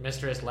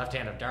Mistress, Left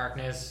Hand of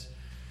Darkness,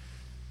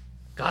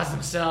 Gods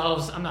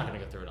Themselves. I'm not going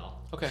to go through it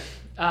all. Okay.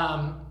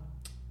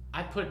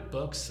 I put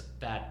books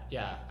that,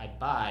 I'd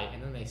buy,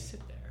 and then they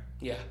sit there.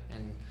 Yeah.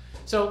 And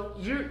so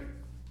you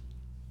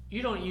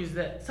don't use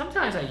that.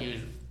 Sometimes I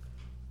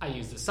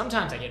use this.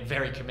 Sometimes I get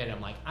very committed. I'm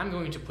like, I'm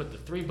going to put the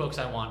 3 books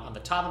I want on the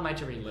top of my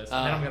to-read list,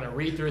 and then I'm going to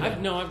read through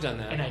them. I've done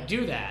that. And I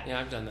do that. Yeah,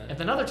 I've done that. And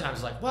then other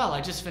times, like,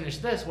 I just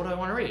finished this. What do I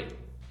want to read?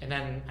 And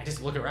then I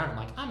just look around. I'm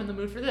like, I'm in the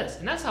mood for this.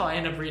 And that's how I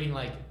end up reading,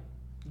 like,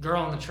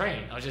 Girl on the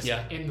Train. I was just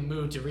in the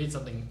mood to read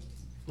something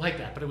like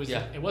that. But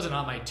it wasn't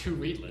on my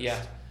to-read list.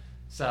 Yeah.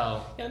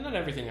 So. Yeah, not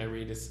everything I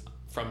read is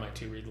from my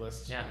to-read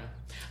list. Yeah.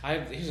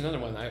 Here's another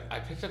one. I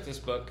picked up this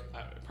book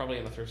probably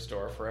in the thrift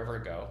store forever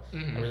ago.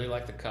 Mm-hmm. I really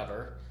like the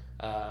cover.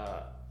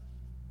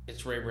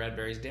 It's Ray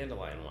Bradbury's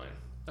Dandelion Wine.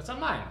 That's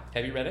on mine.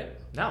 Have you read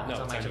it? No, it's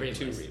on my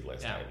to-read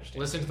list. Yeah. I understand.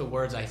 Listen to the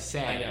words I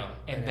say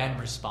and then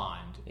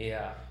respond.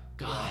 Yeah.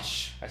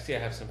 Gosh. I see I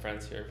have some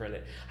friends here who've read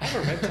it. I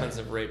haven't read tons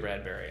of Ray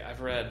Bradbury.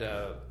 I've read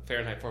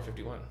Fahrenheit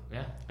 451.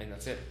 Yeah. And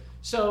that's it.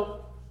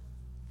 So,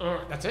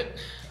 that's it?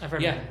 I've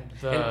read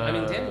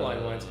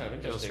Dandelion Wine's kind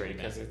of interesting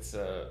because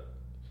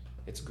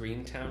it's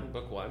Greentown,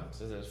 book 1.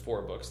 So there's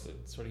 4 books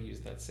that sort of use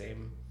that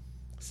same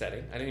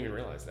setting. I didn't even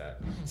realize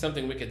that.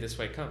 Something Wicked This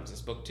Way Comes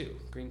is book 2,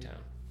 Greentown.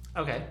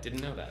 Okay.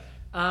 Didn't know that.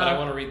 But I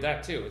want to read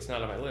that too. It's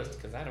not on my list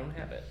because I don't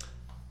have it.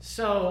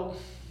 So,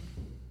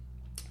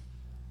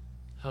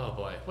 oh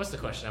boy, what's the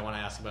question I want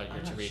to ask about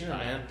your to-read pile?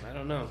 Man. I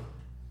don't know.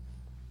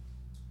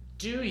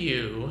 Do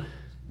you?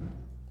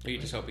 Are you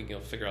just hoping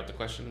you'll figure out the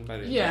question by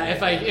the end? Yeah,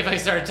 if I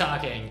start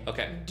talking.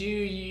 Okay. Do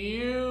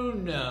you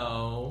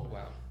know?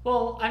 Wow.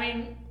 Well, I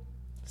mean,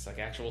 it's like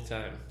actual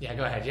time. Yeah,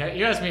 go ahead.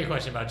 You asked me a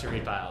question about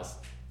to-read piles.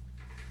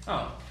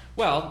 Oh,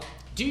 well,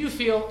 do you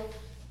feel?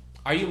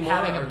 Are you more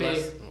having or a big?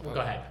 less,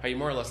 go ahead. Are you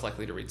more or less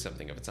likely to read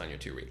something if it's on your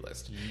to-read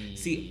list?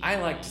 See, I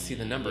like to see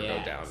the number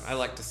go down. I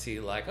like to see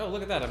like, oh,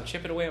 look at that, I'm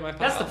chipping away at my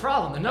pile. That's the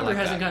problem. The number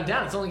hasn't gone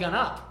down; it's only gone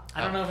up.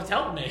 I don't know if it's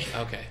helped me.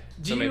 Okay.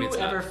 Do you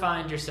ever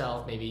find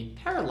yourself maybe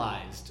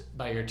paralyzed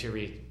by your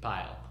to-read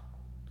pile?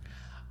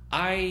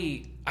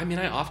 I mean,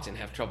 I often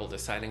have trouble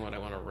deciding what I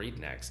want to read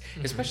next,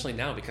 especially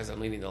now because I'm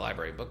leading the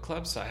library book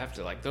club, so I have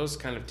to, like, those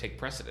kind of take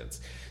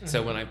precedence.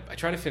 So when I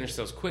try to finish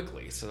those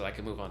quickly so that I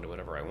can move on to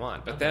whatever I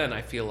want. But then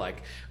I feel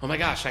like, oh my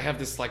gosh, I have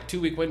this, like,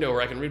 2-week window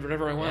where I can read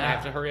whatever I want. I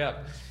have to hurry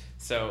up.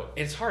 So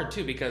it's hard,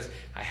 too, because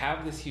I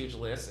have this huge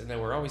list, and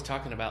then we're always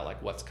talking about,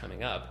 like, what's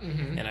coming up.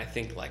 And I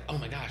think, like, oh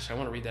my gosh, I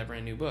want to read that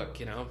brand new book,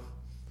 you know?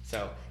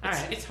 So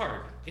it's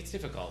hard. It's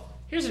difficult.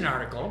 Here's an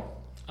article.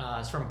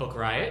 It's from Book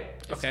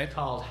Riot. It's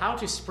called "How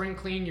to Spring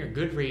Clean Your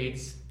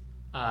Goodreads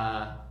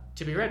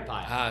to Be Read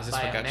Pile" is this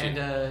by what got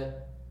Amanda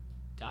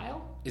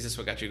Dial. Is this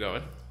what got you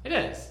going? It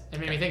is. It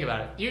made me think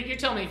about it. You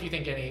tell me if you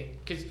think any,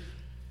 because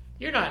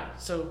you're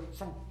not. So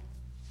from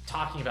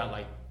talking about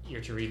like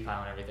your to read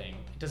pile and everything,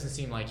 it doesn't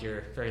seem like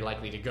you're very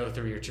likely to go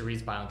through your to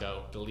read pile and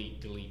go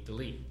delete, delete,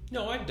 delete.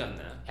 No, I've done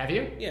that. Have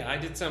you? Yeah, I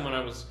did some when I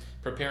was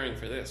preparing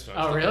for this. So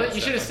oh, really?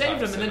 You should have saved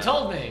them and then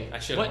told me. I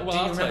should. What, do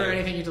you remember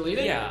anything you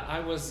deleted? Yeah, I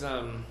was.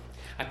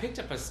 I picked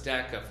up a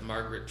stack of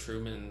Margaret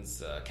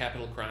Truman's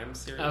Capital Crime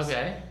series.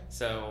 Okay.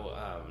 So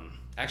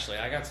actually,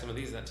 I got some of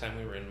these that time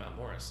we were in Mount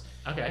Morris.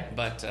 Okay.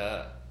 But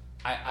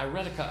I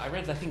read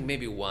I think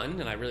maybe one,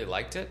 and I really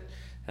liked it.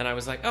 And I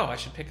was like, oh, I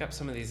should pick up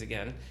some of these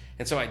again.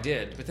 And so I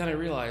did. But then I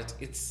realized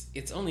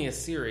it's only a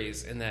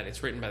series in that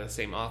it's written by the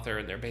same author,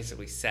 and they're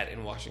basically set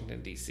in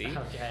Washington, D.C.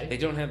 Okay. They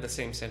don't have the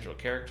same central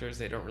characters.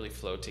 They don't really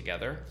flow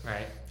together.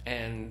 Right.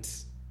 And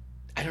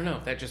I don't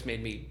know. That just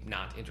made me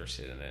not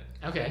interested in it.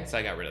 Okay. So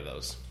I got rid of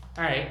those.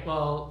 All right.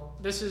 Well,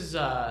 these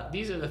are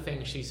the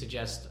things she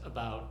suggests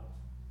about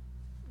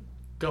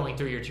going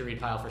through your to-read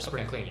pile for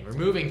spring cleaning.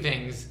 Removing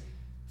things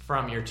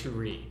from your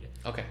to-read.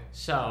 Okay.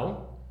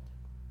 So,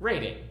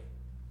 rating.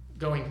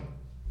 Going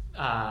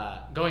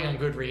on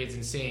Goodreads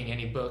and seeing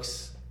any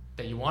books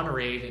that you want to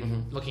read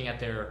and looking at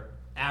their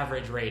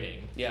average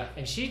rating. Yeah.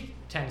 And she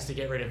tends to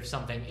get rid of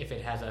something if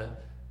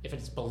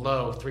it's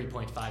below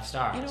 3.5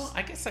 stars. You know,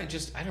 I guess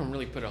I don't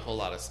really put a whole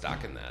lot of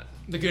stock in that.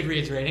 The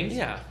Goodreads ratings?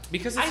 Yeah,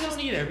 because I don't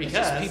either, because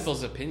it's just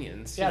people's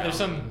opinions. Yeah, there's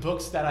some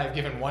books that I've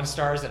given 1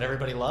 stars that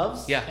everybody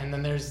loves. Yeah. And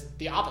then there's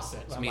the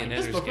opposite. It's me like, and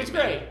this Ender's book was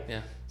Game, great.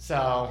 Yeah.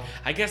 So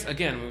I guess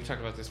again we've talked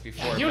about this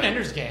before. Yeah, you and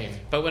Ender's Game.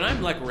 But when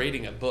I'm like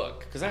rating a book,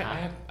 because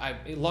I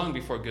long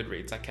before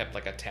Goodreads, I kept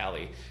like a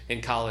tally. In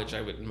college,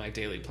 I would in my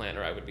daily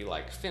planner, I would be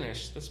like,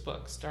 finish this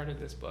book, started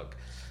this book.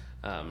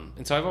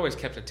 And so I've always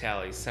kept a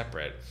tally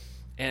separate.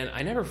 And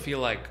I never feel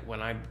like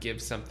when I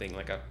give something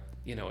like a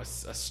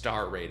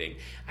star rating,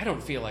 I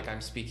don't feel like I'm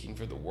speaking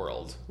for the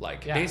world.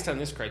 Like, based on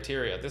this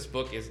criteria, this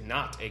book is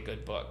not a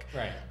good book.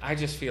 Right. I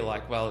just feel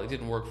like, well, it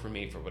didn't work for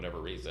me for whatever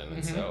reason,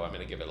 and so I'm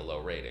going to give it a low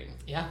rating.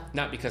 Yeah.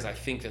 Not because I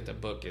think that the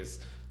book is,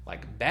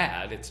 like,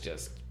 bad. It's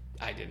just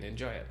I didn't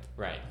enjoy it.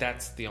 Right.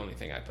 That's the only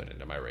thing I put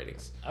into my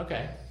ratings.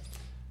 Okay.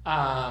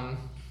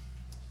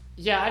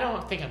 Yeah, I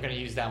don't think I'm going to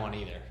use that one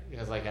either,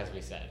 because, like, as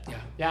we said. Yeah.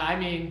 Yeah, I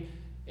mean,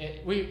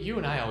 you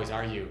and I always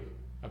argue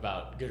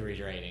about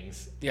Goodreads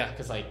ratings. Yeah.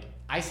 Because, like,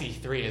 I see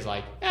 3 as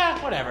like,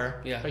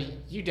 whatever. Yeah.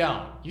 But you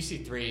don't. You see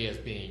 3 as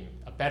being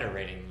a better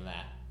rating than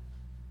that.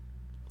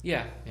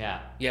 Yeah.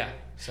 Yeah. Yeah.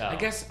 So I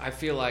guess I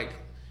feel like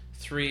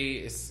 3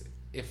 is,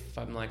 if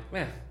I'm like,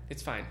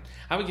 it's fine.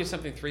 I would give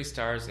something 3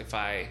 stars if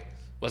I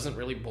wasn't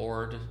really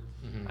bored,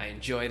 I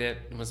enjoyed it,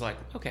 and was like,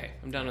 okay,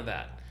 I'm done with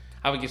that.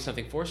 I would give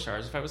something 4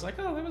 stars if I was like,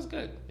 oh, that was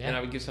good. Yeah. And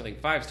I would give something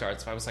 5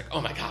 stars if I was like,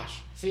 oh my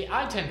gosh. See,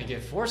 I tend to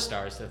give 4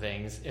 stars to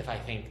things if I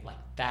think, like,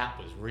 that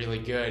was really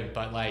good,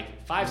 but,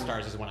 like, 5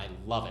 stars is when I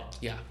love it.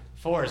 Yeah.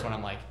 4 is when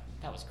I'm like,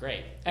 that was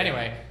great.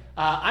 Anyway,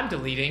 I'm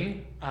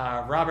deleting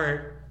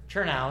Robert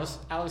Chernow's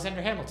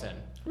Alexander Hamilton.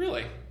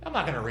 Really? I'm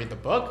not going to read the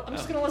book. I'm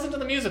just going to listen to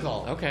the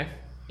musical. Okay.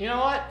 You know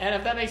what? And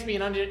if that makes me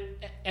an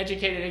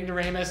uneducated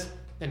ignoramus,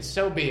 then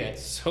so be it.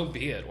 So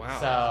be it. Wow.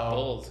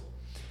 So,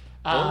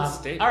 bold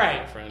statement, all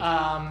right. my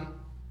friend.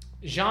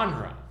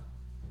 Genre.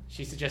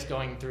 She suggests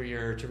going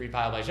through to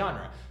repile by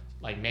genre.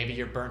 Like, maybe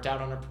you're burnt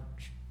out on a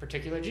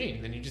particular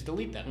gene, then you just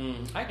delete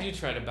them. I do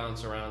try to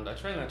bounce around. I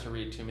try not to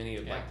read too many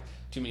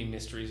too many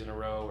mysteries in a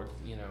row, or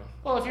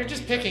Well, if you're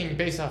just picking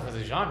based off of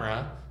the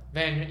genre,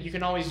 then you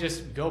can always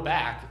just go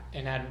back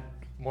and add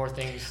more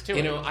things to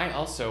it.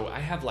 I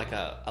have like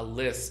a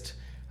list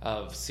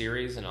of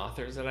series and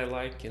authors that I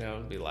like,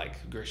 it'd be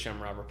like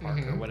Grisham, Robert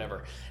Parker,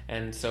 whatever.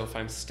 And so if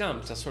I'm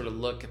stumped, I'll sort of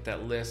look at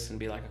that list and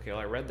be like, okay, well,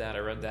 I read that.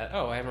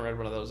 Oh, I haven't read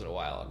one of those in a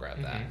while. I'll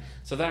grab that.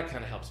 So that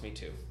kind of helps me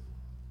too.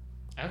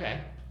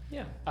 Okay.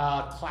 Yeah.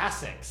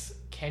 Classics.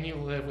 Can you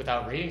live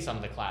without reading some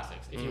of the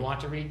classics? If you want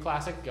to read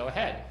classic, go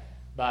ahead.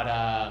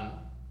 But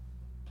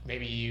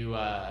maybe you,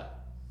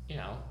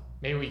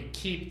 maybe we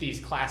keep these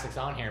classics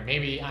on here.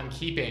 Maybe I'm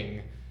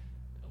keeping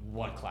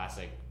one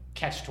classic,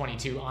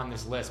 Catch-22, on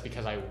this list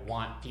because I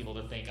want people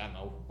to think I'm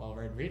a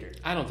well-read reader.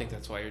 I don't think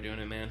that's why you're doing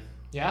it, man.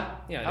 Yeah?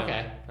 Yeah.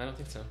 Okay. I don't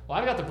think so. Well,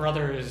 I've got the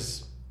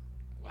brothers.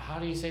 How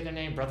do you say their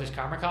name? Brothers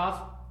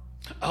Kamarkov?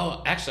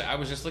 Oh, actually, I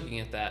was just looking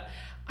at that.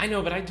 I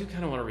know, but I do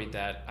kind of want to read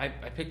that. I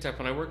picked up,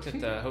 when I worked at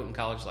the Houghton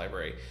College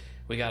Library,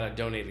 we got a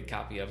donated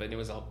copy of it, and it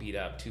was all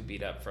too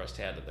beat up for us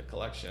to add to the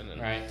collection.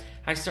 And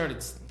I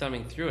started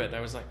thumbing through it, and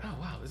I was like, oh,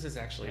 wow, this is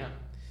actually... Yeah.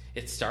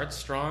 It starts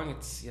strong.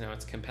 It's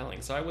it's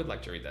compelling. So I would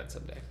like to read that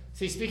someday.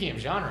 See, speaking of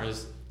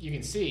genres, you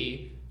can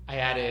see I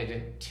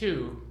added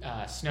 2,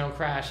 Snow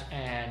Crash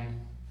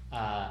and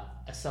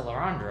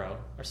Accelerando,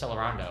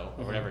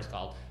 or whatever it's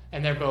called,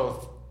 and they're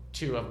both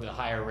 2 of the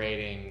higher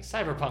rating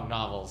cyberpunk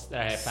novels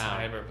that I have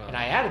found. And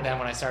I added them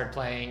when I started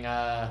playing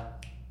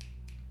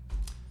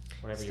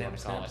whatever you want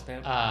to call it.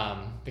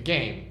 The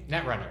game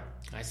Netrunner.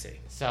 I see.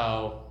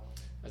 So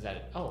was that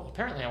it? Oh,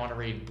 apparently I want to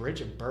read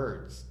Bridge of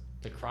Birds.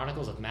 The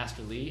Chronicles of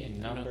Master Lee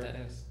and number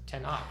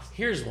 10 Ox.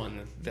 Here's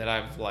one that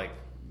I've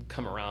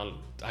come around.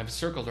 I've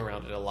circled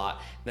around it a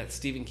lot. That's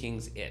Stephen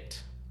King's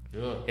It.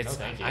 Ugh, it's,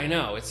 thank you. I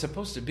know it's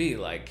supposed to be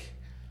like,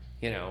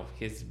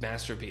 his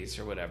masterpiece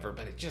or whatever,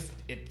 but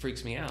it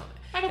freaks me out.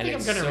 I don't think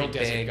I'm going to read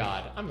Desert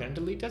God. I'm going to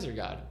delete Desert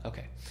God.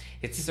 Okay,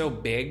 it's so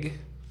big,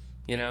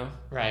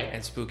 right,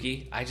 and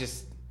spooky. I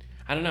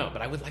don't know,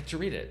 but I would like to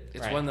read it.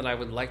 It's one that I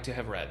would like to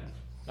have read.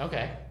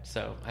 Okay.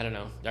 So I don't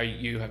know.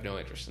 You have no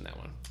interest in that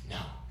one? No.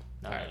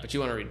 All right, but you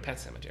want to read Pet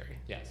Sematary?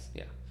 Yes.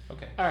 Yeah.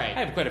 Okay. All right.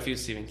 I have quite a few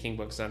Stephen King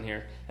books on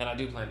here, and I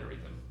do plan to read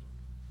them.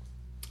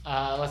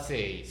 Let's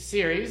see.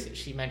 Series.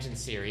 She mentioned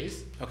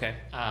series. Okay.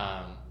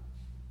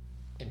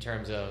 In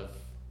terms of,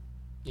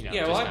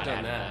 Yeah, well, I've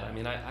done that. I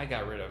mean, I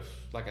got rid of,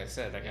 like I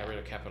said, rid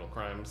of Capital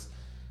Crimes.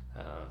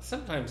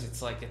 Sometimes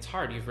it's like, it's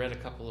hard. You've read a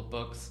couple of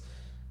books.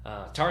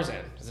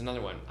 Tarzan is another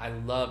one. I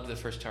loved the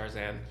first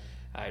Tarzan.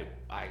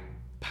 I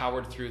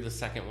powered through the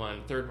second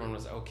one. Third one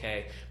was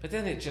okay. But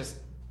then it just...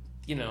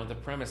 the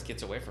premise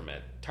gets away from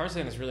it.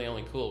 Tarzan is really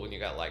only cool when you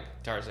got, like,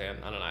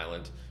 Tarzan on an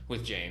island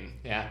with Jane.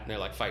 Yeah. And they're,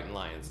 like, fighting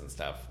lions and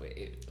stuff.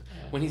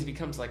 When he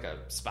becomes, like, a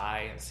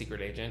spy and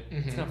secret agent,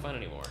 it's not fun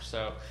anymore.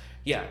 So,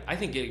 yeah, I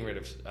think getting rid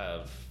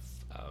of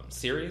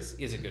series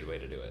is a good way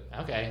to do it.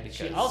 Okay.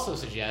 She also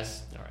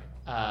suggests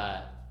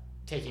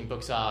taking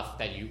books off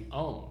that you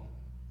own,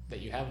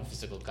 that you have a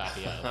physical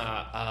copy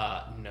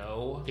of.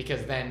 No.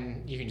 Because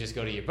then you can just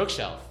go to your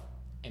bookshelf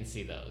and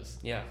see those.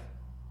 Yeah.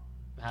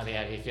 How do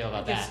you feel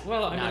about that?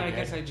 Well, I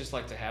guess I just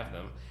like to have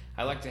them.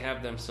 I like to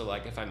have them so,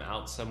 like, if I'm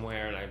out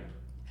somewhere and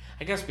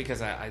I guess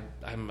because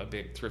I'm a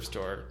big thrift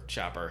store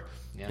shopper,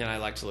 and I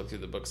like to look through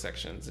the book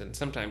sections, and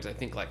sometimes I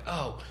think, like,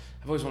 oh,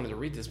 I've always wanted to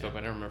read this book,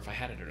 but I don't remember if I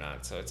had it or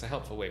not, so it's a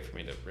helpful way for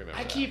me to remember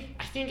I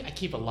think I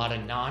keep a lot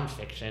of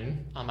nonfiction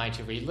on my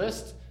to-read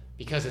list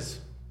because it's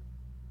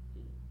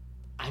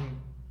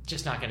I'm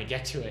just not going to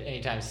get to it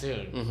anytime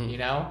soon. Mm-hmm. You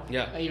know?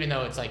 Yeah. Even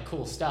though it's like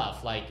cool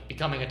stuff, like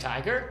becoming a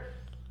tiger.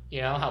 You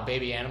know how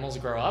baby animals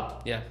grow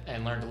up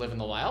and learn to live in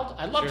the wild.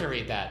 I'd love to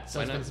read that. So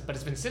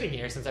it's been sitting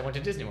here since I went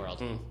to Disney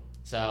World.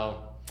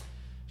 So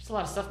just a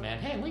lot of stuff, man.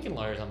 Hey, Lincoln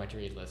Lawyer's on my to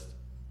read list.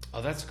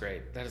 Oh, that's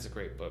great. That is a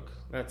great book.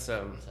 That's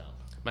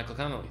Michael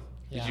Connelly.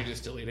 Did you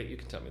just delete it? You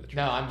can tell me the truth.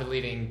 No, I'm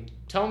deleting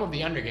Tome of the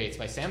Undergates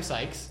by Sam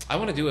Sykes. I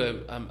want to do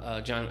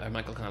a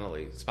Michael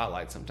Connelly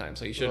spotlight sometime,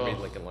 so you should read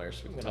Lincoln Lawyer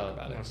so we can talk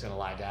about it. I'm just going to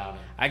lie down.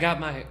 I got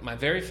my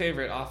very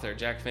favorite author,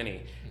 Jack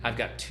Finney. I've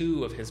got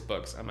 2 of his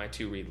books on my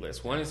to-read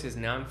list. One is his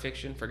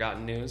nonfiction,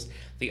 Forgotten News.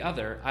 The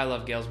other, I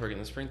Love Galesburg in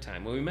the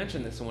Springtime. When we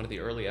mentioned this in one of the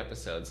early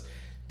episodes,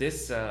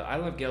 this I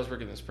Love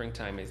Galesburg in the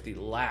Springtime is the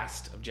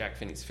last of Jack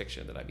Finney's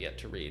fiction that I've yet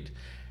to read.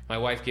 My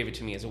wife gave it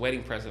to me as a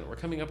wedding present. We're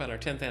coming up on our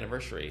 10th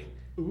anniversary.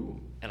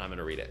 Ooh. And I'm going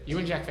to read it. You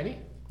and Jack Finney?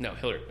 No,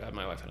 Hillary,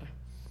 my wife and I.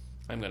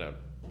 I'm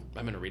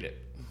going to read it.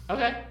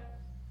 Okay.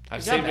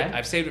 I've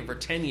saved it for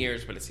 10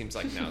 years, but it seems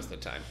like now's the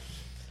time.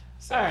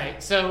 So all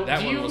right. So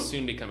that one will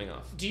soon be coming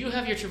off. Do you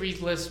have your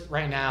to-read list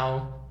right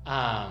now?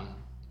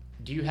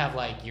 Do you have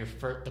like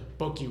the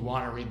book you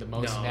want to read the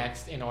most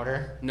next in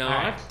order? No,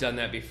 I've done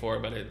that before,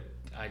 but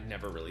I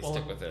never really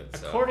stick with it.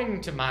 So.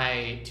 According to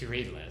my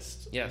to-read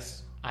list,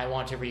 yes, I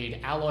want to read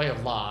Alloy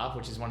of Law,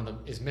 which is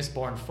is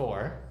Mistborn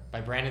 4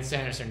 by Brandon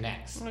Sanderson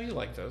next. Oh, you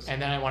like those.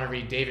 And then I want to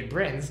read David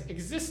Brin's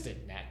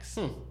Existed next.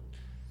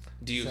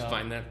 Do you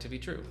find that to be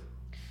true?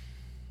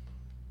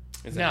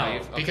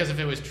 Because if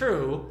it was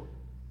true,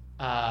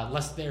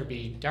 Lest There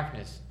Be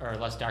Darkness, or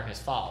Lest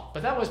Darkness Fall.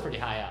 But that was pretty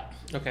high up.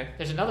 Okay.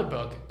 There's another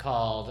book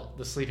called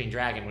The Sleeping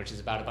Dragon, which is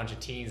about a bunch of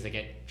teens that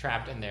get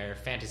trapped in their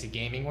fantasy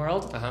gaming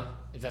world. Uh-huh.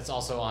 That's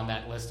also on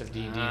that list of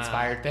D&D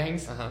inspired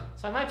things. Uh-huh.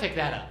 So I might pick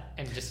that up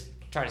and just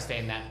try to stay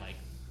in that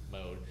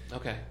mode.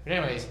 Okay. But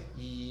anyways,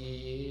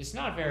 it's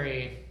not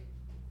very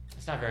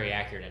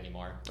accurate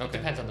anymore. Okay. It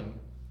depends on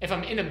if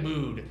I'm in a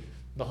mood,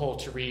 the whole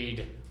to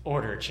read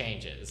order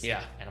changes.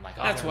 Yeah. And I'm like,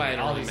 that's why I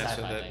don't really these mess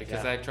with it,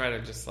 because I try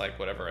to just like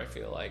whatever I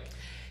feel like.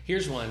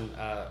 Here's one,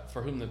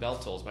 For Whom the Bell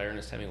Tolls by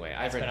Ernest Hemingway.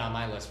 That's been on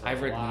my list for a while.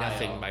 I've read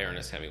nothing by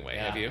Ernest Hemingway.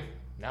 Yeah. Have you?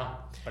 No,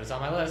 but it's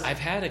on my list. I've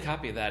had a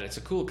copy of that. It's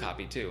a cool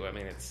copy too. I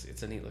mean,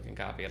 it's a neat looking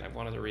copy, and I've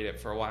wanted to read it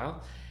for a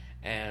while.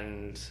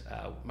 And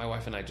my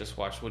wife and I just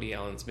watched Woody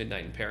Allen's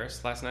Midnight in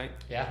Paris last night,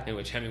 in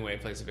which Hemingway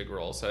plays a big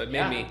role. So it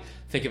made me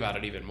think about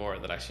it even more,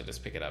 that I should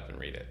just pick it up and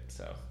read it.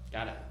 So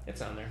got it.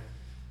 It's on there.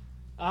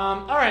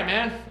 All right,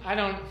 man. I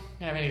don't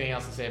have anything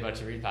else to say about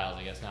to-read piles,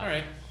 I guess not. All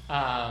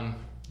right.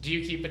 Do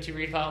you keep a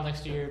to-read pile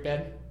next to your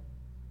bed?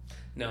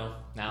 No,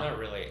 not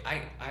really.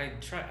 I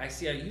try. I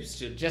used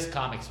to just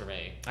comics for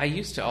me. I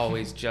used to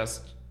always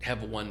just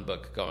have one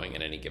book going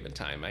at any given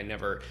time. I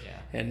never,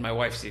 and my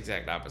wife's the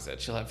exact opposite.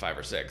 She'll have 5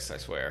 or 6, I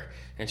swear,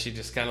 and she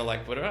just kind of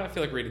like, whatever, I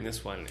feel like reading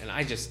this one, and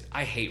I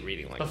hate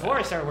reading like Before that.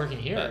 I started working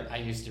here, I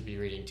used to be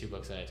reading 2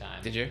 books at a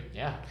time. Did you?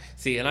 Yeah.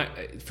 See,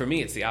 and for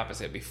me, it's the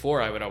opposite.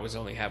 Before, I would always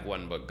only have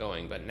one book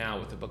going, but now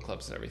with the book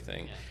clubs and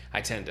everything,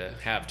 I tend to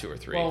have 2 or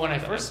 3. Well, when I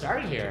first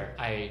started here,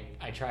 I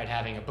tried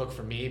having a book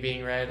for me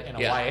being read and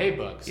a YA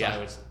book.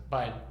 So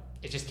but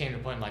it just came to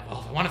the point like, well,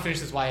 if I want to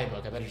finish this YA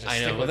book, I better just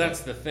stick with it. Well,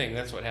 that's the thing.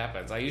 That's what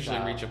happens. I usually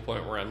reach a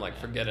point where I'm like,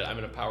 forget it. I'm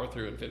going to power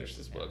through and finish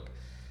this book.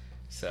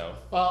 So.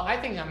 Well, I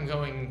think I'm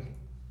going,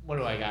 what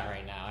do I got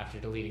right now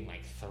after deleting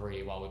like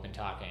 3 while we've been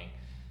talking?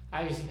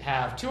 I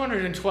have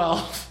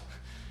 212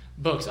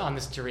 books on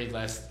this to-read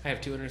list. I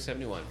have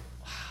 271.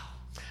 Wow.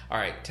 All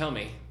right, tell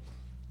me.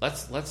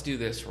 Let's do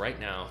this right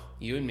now.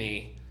 You and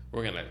me,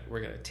 we're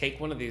gonna take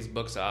one of these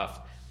books off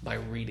by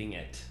reading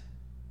it.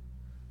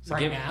 So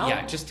now?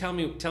 Yeah, just tell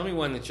me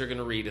one that you're going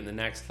to read in the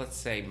next, let's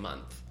say,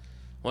 month.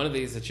 One of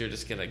these that you're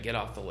just going to get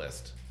off the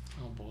list.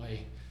 Oh, boy.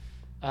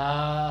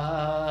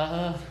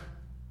 I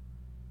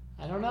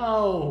don't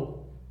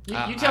know.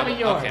 You tell me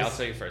yours. Okay, I'll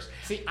tell you first.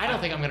 See, I don't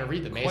think I'm going to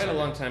read the Maze Quite Runner.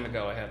 a long time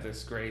ago, I had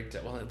this great...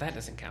 well, that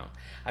doesn't count.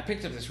 I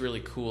picked up this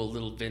really cool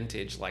little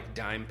vintage, like,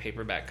 dime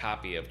paperback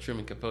copy of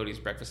Truman Capote's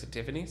Breakfast at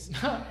Tiffany's.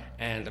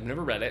 And I've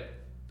never read it.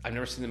 I've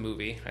never seen the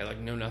movie. I,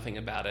 know nothing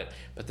about it.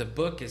 But the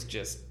book is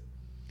just...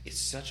 it's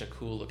such a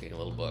cool looking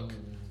little book.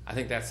 I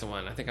think that's the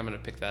one. I think I'm going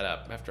to pick that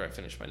up after I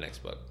finish my next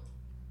book.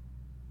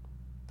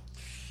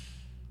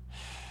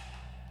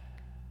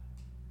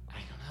 I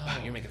don't know.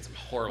 Wow, you're making some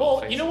horrible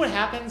faces. You know what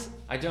happens?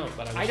 I don't,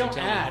 but I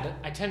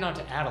tend not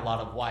to add a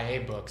lot of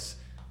YA books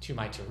to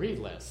my to-read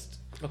list.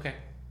 Okay.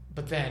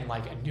 But then,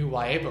 like, a new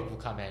YA book will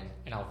come in,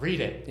 and I'll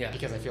read it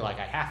because I feel like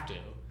I have to.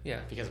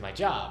 Yeah. Because of my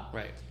job.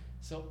 Right.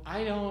 So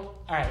I don't...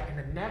 All right, in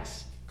the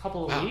next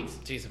couple of weeks...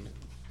 Jeez,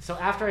 so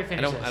after I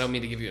finish I don't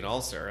mean to give you an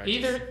ulcer.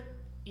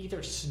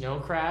 Either Snow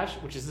Crash,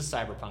 which is the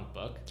cyberpunk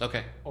book.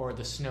 Okay. Or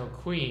The Snow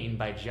Queen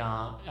by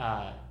Joan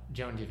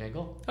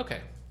DeVingle. Okay.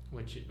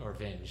 Or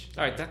Vinge.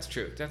 All right, that's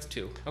true. That's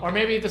 2. Okay. Or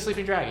maybe The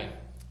Sleeping Dragon.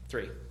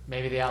 3.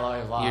 Maybe The Alloy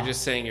of Law. You're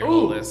just saying your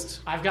whole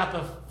list. I've got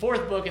the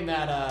 4th book in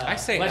that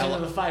Legend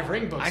of the Five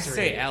Ring books. I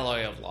say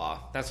Alloy of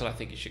Law. That's what I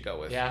think you should go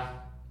with. Yeah.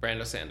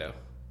 Brando Sando.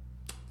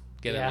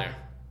 Get in there.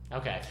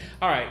 Okay.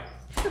 All right.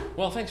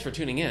 Well, thanks for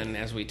tuning in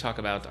as we talk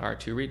about our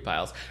 2 read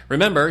piles.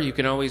 Remember, you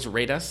can always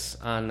rate us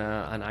on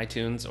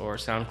iTunes or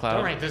SoundCloud.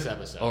 Don't rate this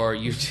episode. Or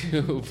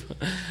YouTube.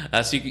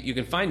 So you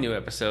can find new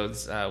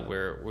episodes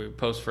where we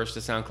post first to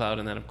SoundCloud,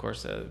 and then, of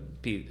course,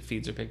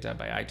 feeds are picked up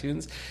by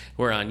iTunes.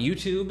 We're on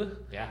YouTube.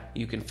 Yeah.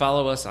 You can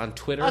follow us on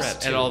Twitter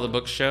at All the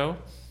Books Show.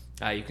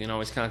 You can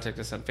always contact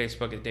us on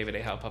Facebook at David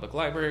A. Howe Public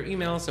Library.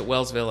 Email us at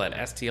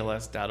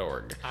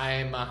wellsville@stls.org.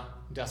 I'm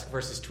Dusk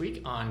vs.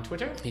 Tweak on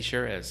Twitter. He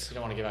sure is. You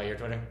don't want to give out your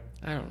Twitter?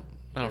 I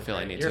don't feel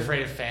I need to. You're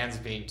afraid of fans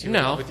being too in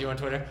love with you on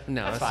Twitter?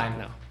 No, that's fine.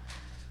 No.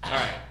 All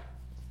right.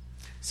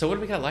 So what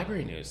do we got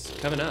library news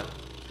coming up?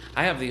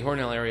 I have the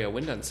Hornell Area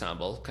Wind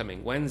Ensemble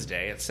coming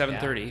Wednesday at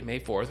 7:30, May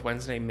 4th,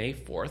 Wednesday, May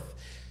 4th.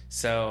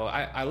 So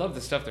I love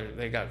the stuff.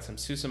 They got some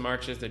Sousa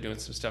marches. They're doing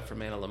some stuff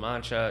from Ana La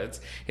Mancha.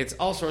 It's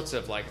all sorts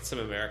of, like, some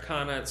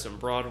Americana, it's some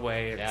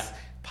Broadway, it's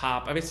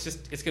pop. I mean, it's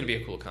going to be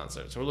a cool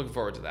concert. So we're looking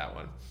forward to that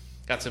one.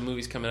 Got some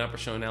movies coming up. We're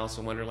showing Alice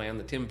in Wonderland,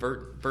 the Tim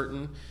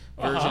Burton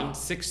version,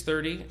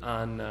 6:30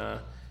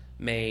 on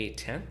May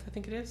 10th, I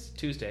think it is.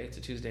 Tuesday. It's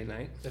a Tuesday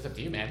night. That's up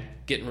to you, man.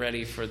 Getting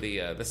ready for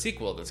the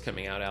sequel that's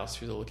coming out, Alice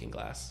Through the Looking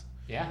Glass.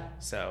 Yeah.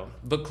 So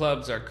book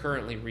clubs are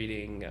currently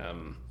reading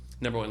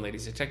Number One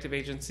Ladies Detective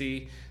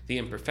Agency, The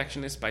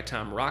Imperfectionist by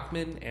Tom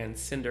Rockman, and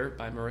Cinder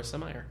by Marissa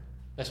Meyer.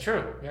 That's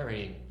true. You're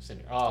reading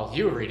Cinder. Oh,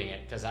 you were reading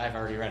it because I've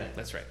already read it.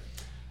 That's right.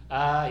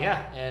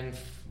 Yeah, and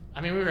I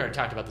mean, we already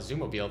talked about the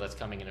Zoomobile that's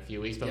coming in a few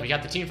weeks, but we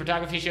got the team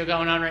photography show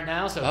going on right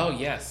now. So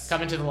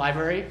come into the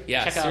library,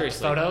 check out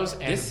photos,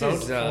 and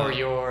vote for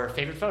your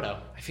favorite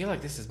photo. I feel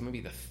like this is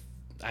maybe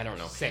I don't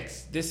know.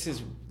 6th. This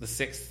is the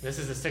 6th. This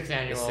is the 6th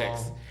annual. The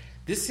 6th.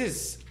 This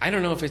is, I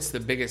don't know if it's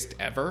the biggest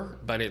ever,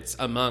 but it's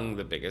among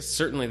the biggest.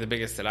 Certainly the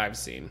biggest that I've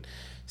seen.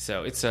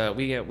 So it's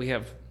we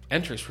have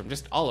entries from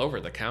just all over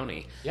the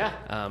county. Yeah.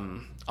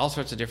 All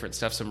sorts of different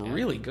stuff. Some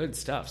really good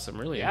stuff. Some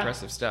really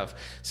impressive stuff.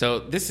 So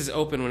this is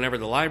open whenever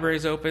the library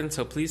is open.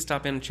 So please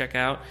stop in and check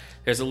out.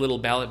 There's a little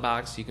ballot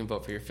box. You can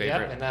vote for your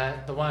favorite.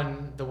 Yep,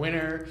 and the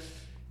winner,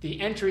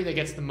 the entry that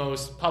gets the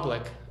most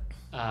public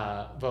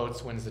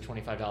votes wins the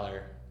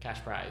 $25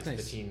 cash prize, the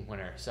teen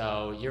winner.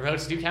 So your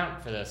votes do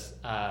count for this.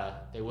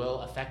 They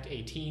will affect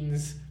a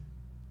teen's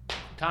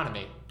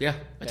economy. Yeah,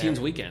 a teen's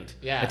weekend.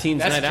 Yeah, a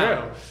teen's night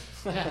out.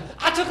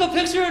 I took a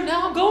picture and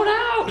now I'm going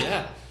out.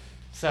 Yeah.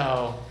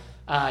 So,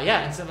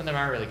 and some of them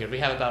are really good. We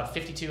have about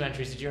 52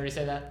 entries. Did you already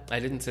say that? I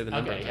didn't say the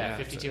number. Okay,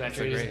 52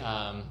 entries.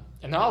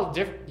 And they're all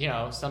different. You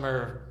know, some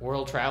are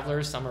world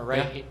travelers. Some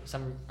are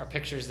some are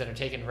pictures that are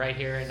taken right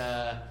here in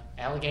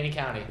Allegheny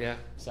County. Yeah.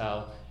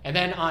 So, and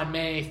then on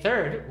May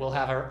 3rd, we'll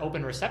have our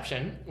open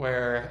reception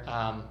where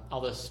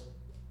all the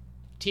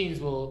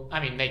teens will. I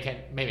mean, they can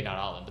maybe not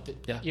all of them,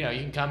 but you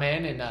can come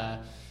in and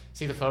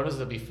see the photos.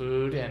 There'll be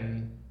food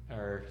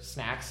or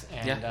snacks,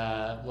 and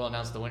we'll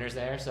announce the winners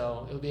there.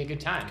 So it'll be a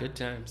good time. Good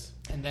times.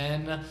 And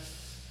then,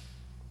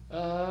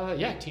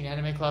 Teen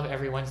Anime Club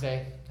every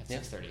Wednesday at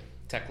 6:30.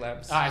 Tech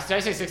Labs. Did I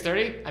say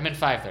 6:30? I meant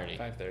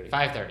 5:30.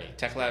 5:30.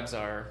 Tech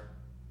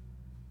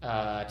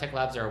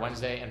Labs are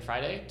Wednesday and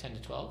Friday, 10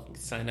 to 12. You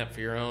can sign up for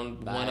your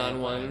own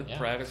one-on-one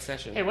private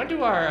session. Hey, when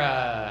do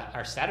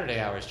our Saturday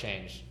hours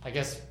change? I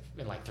guess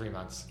in like 3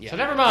 months. Yeah. So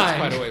never mind. It's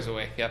quite a ways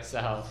away. Yep.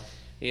 So,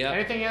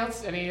 anything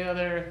else? Any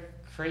other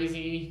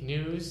crazy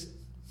news?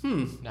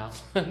 No.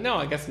 No,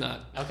 I guess not.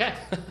 Okay.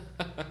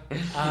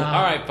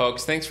 All right,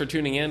 folks. Thanks for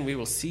tuning in. We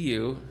will see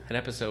you in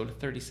episode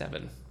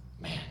 37.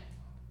 Man,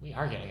 we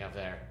are getting up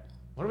there.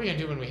 What are we going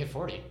to do when we hit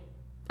 40?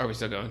 Are we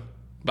still going?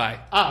 Bye.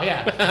 Oh,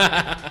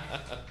 yeah.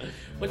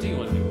 What do you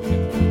want to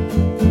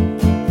do?